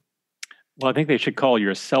do? Well, I think they should call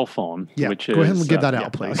your cell phone. Yeah, which go ahead and give that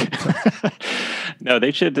out, please. Okay. No,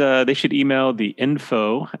 they should email the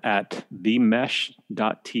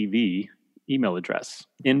info@themesh.tv email address.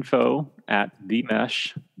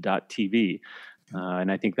 info@themesh.tv.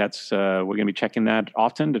 And I think that's we're going to be checking that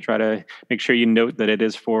often to try to make sure you note that it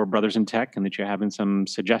is for Brothers in Tech and that you're having some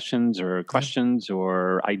suggestions or questions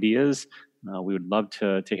or ideas. We would love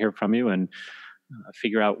to hear from you and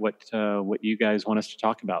figure out what you guys want us to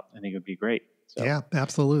talk about. I think it would be great. So. Yeah,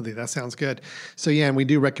 absolutely. That sounds good. So yeah, and we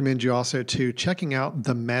do recommend you also to checking out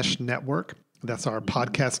the Mesh Network. That's our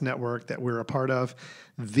podcast network that we're a part of.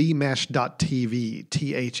 Themesh.tv,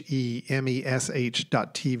 TheMesh.tv.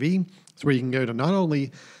 It's where you can go to not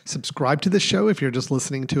only subscribe to the show if you're just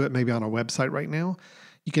listening to it maybe on our website right now.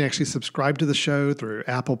 You can actually subscribe to the show through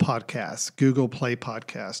Apple Podcasts, Google Play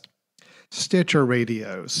Podcast, Stitcher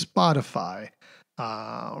Radio, Spotify,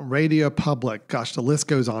 Radio Public. Gosh, the list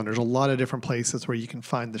goes on. There's a lot of different places where you can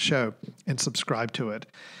find the show and subscribe to it.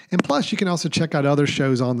 And plus, you can also check out other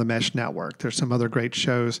shows on the Mesh Network. There's some other great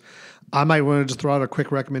shows. I might want to just throw out a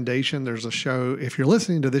quick recommendation. There's a show, if you're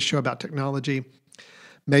listening to this show about technology,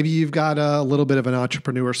 Maybe you've got a little bit of an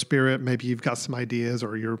entrepreneur spirit. Maybe you've got some ideas,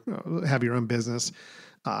 or you have your own business.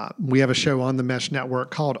 We have a show on the Mesh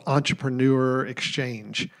Network called Entrepreneur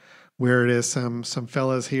Exchange, where it is some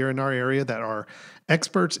fellas here in our area that are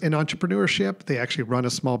experts in entrepreneurship. They actually run a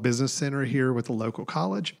small business center here with a local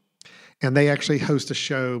college. And they actually host a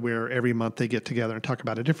show where every month they get together and talk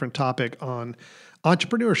about a different topic on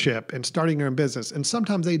entrepreneurship and starting your own business. And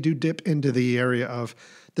sometimes they do dip into the area of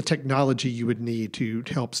the technology you would need to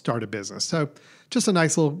help start a business. So just a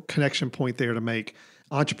nice little connection point there to make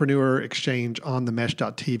Entrepreneur Exchange on the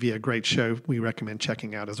mesh.tv, a great show we recommend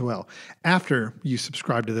checking out as well. After you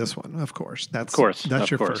subscribe to this one, of course. That's your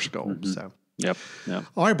first goal. Mm-hmm. So. Yep.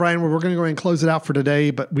 All right, Brian, well, we're going to go ahead and close it out for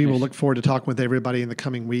today, but we will look forward to talking with everybody in the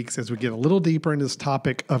coming weeks as we get a little deeper into this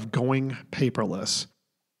topic of going paperless.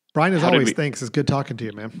 Brian, as always, thanks. It's good talking to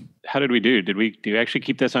you, man. How did we do? Do we actually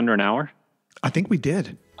keep this under an hour? I think we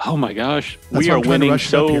did. Oh my gosh. We are winning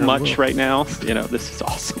so much right now. This is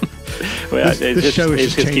awesome. This show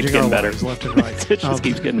is just changing our better. lives left and right. It just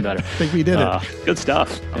keeps getting better. I think we did it. Good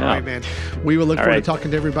stuff. All right, man. We will look forward to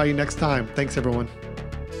talking to everybody next time. Thanks, everyone.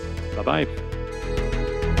 Bye-bye.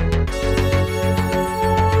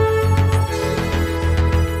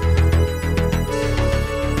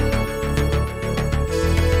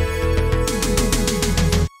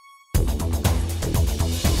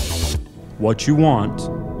 What you want,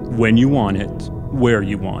 when you want it, where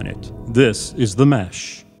you want it. This is The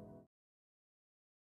Mesh.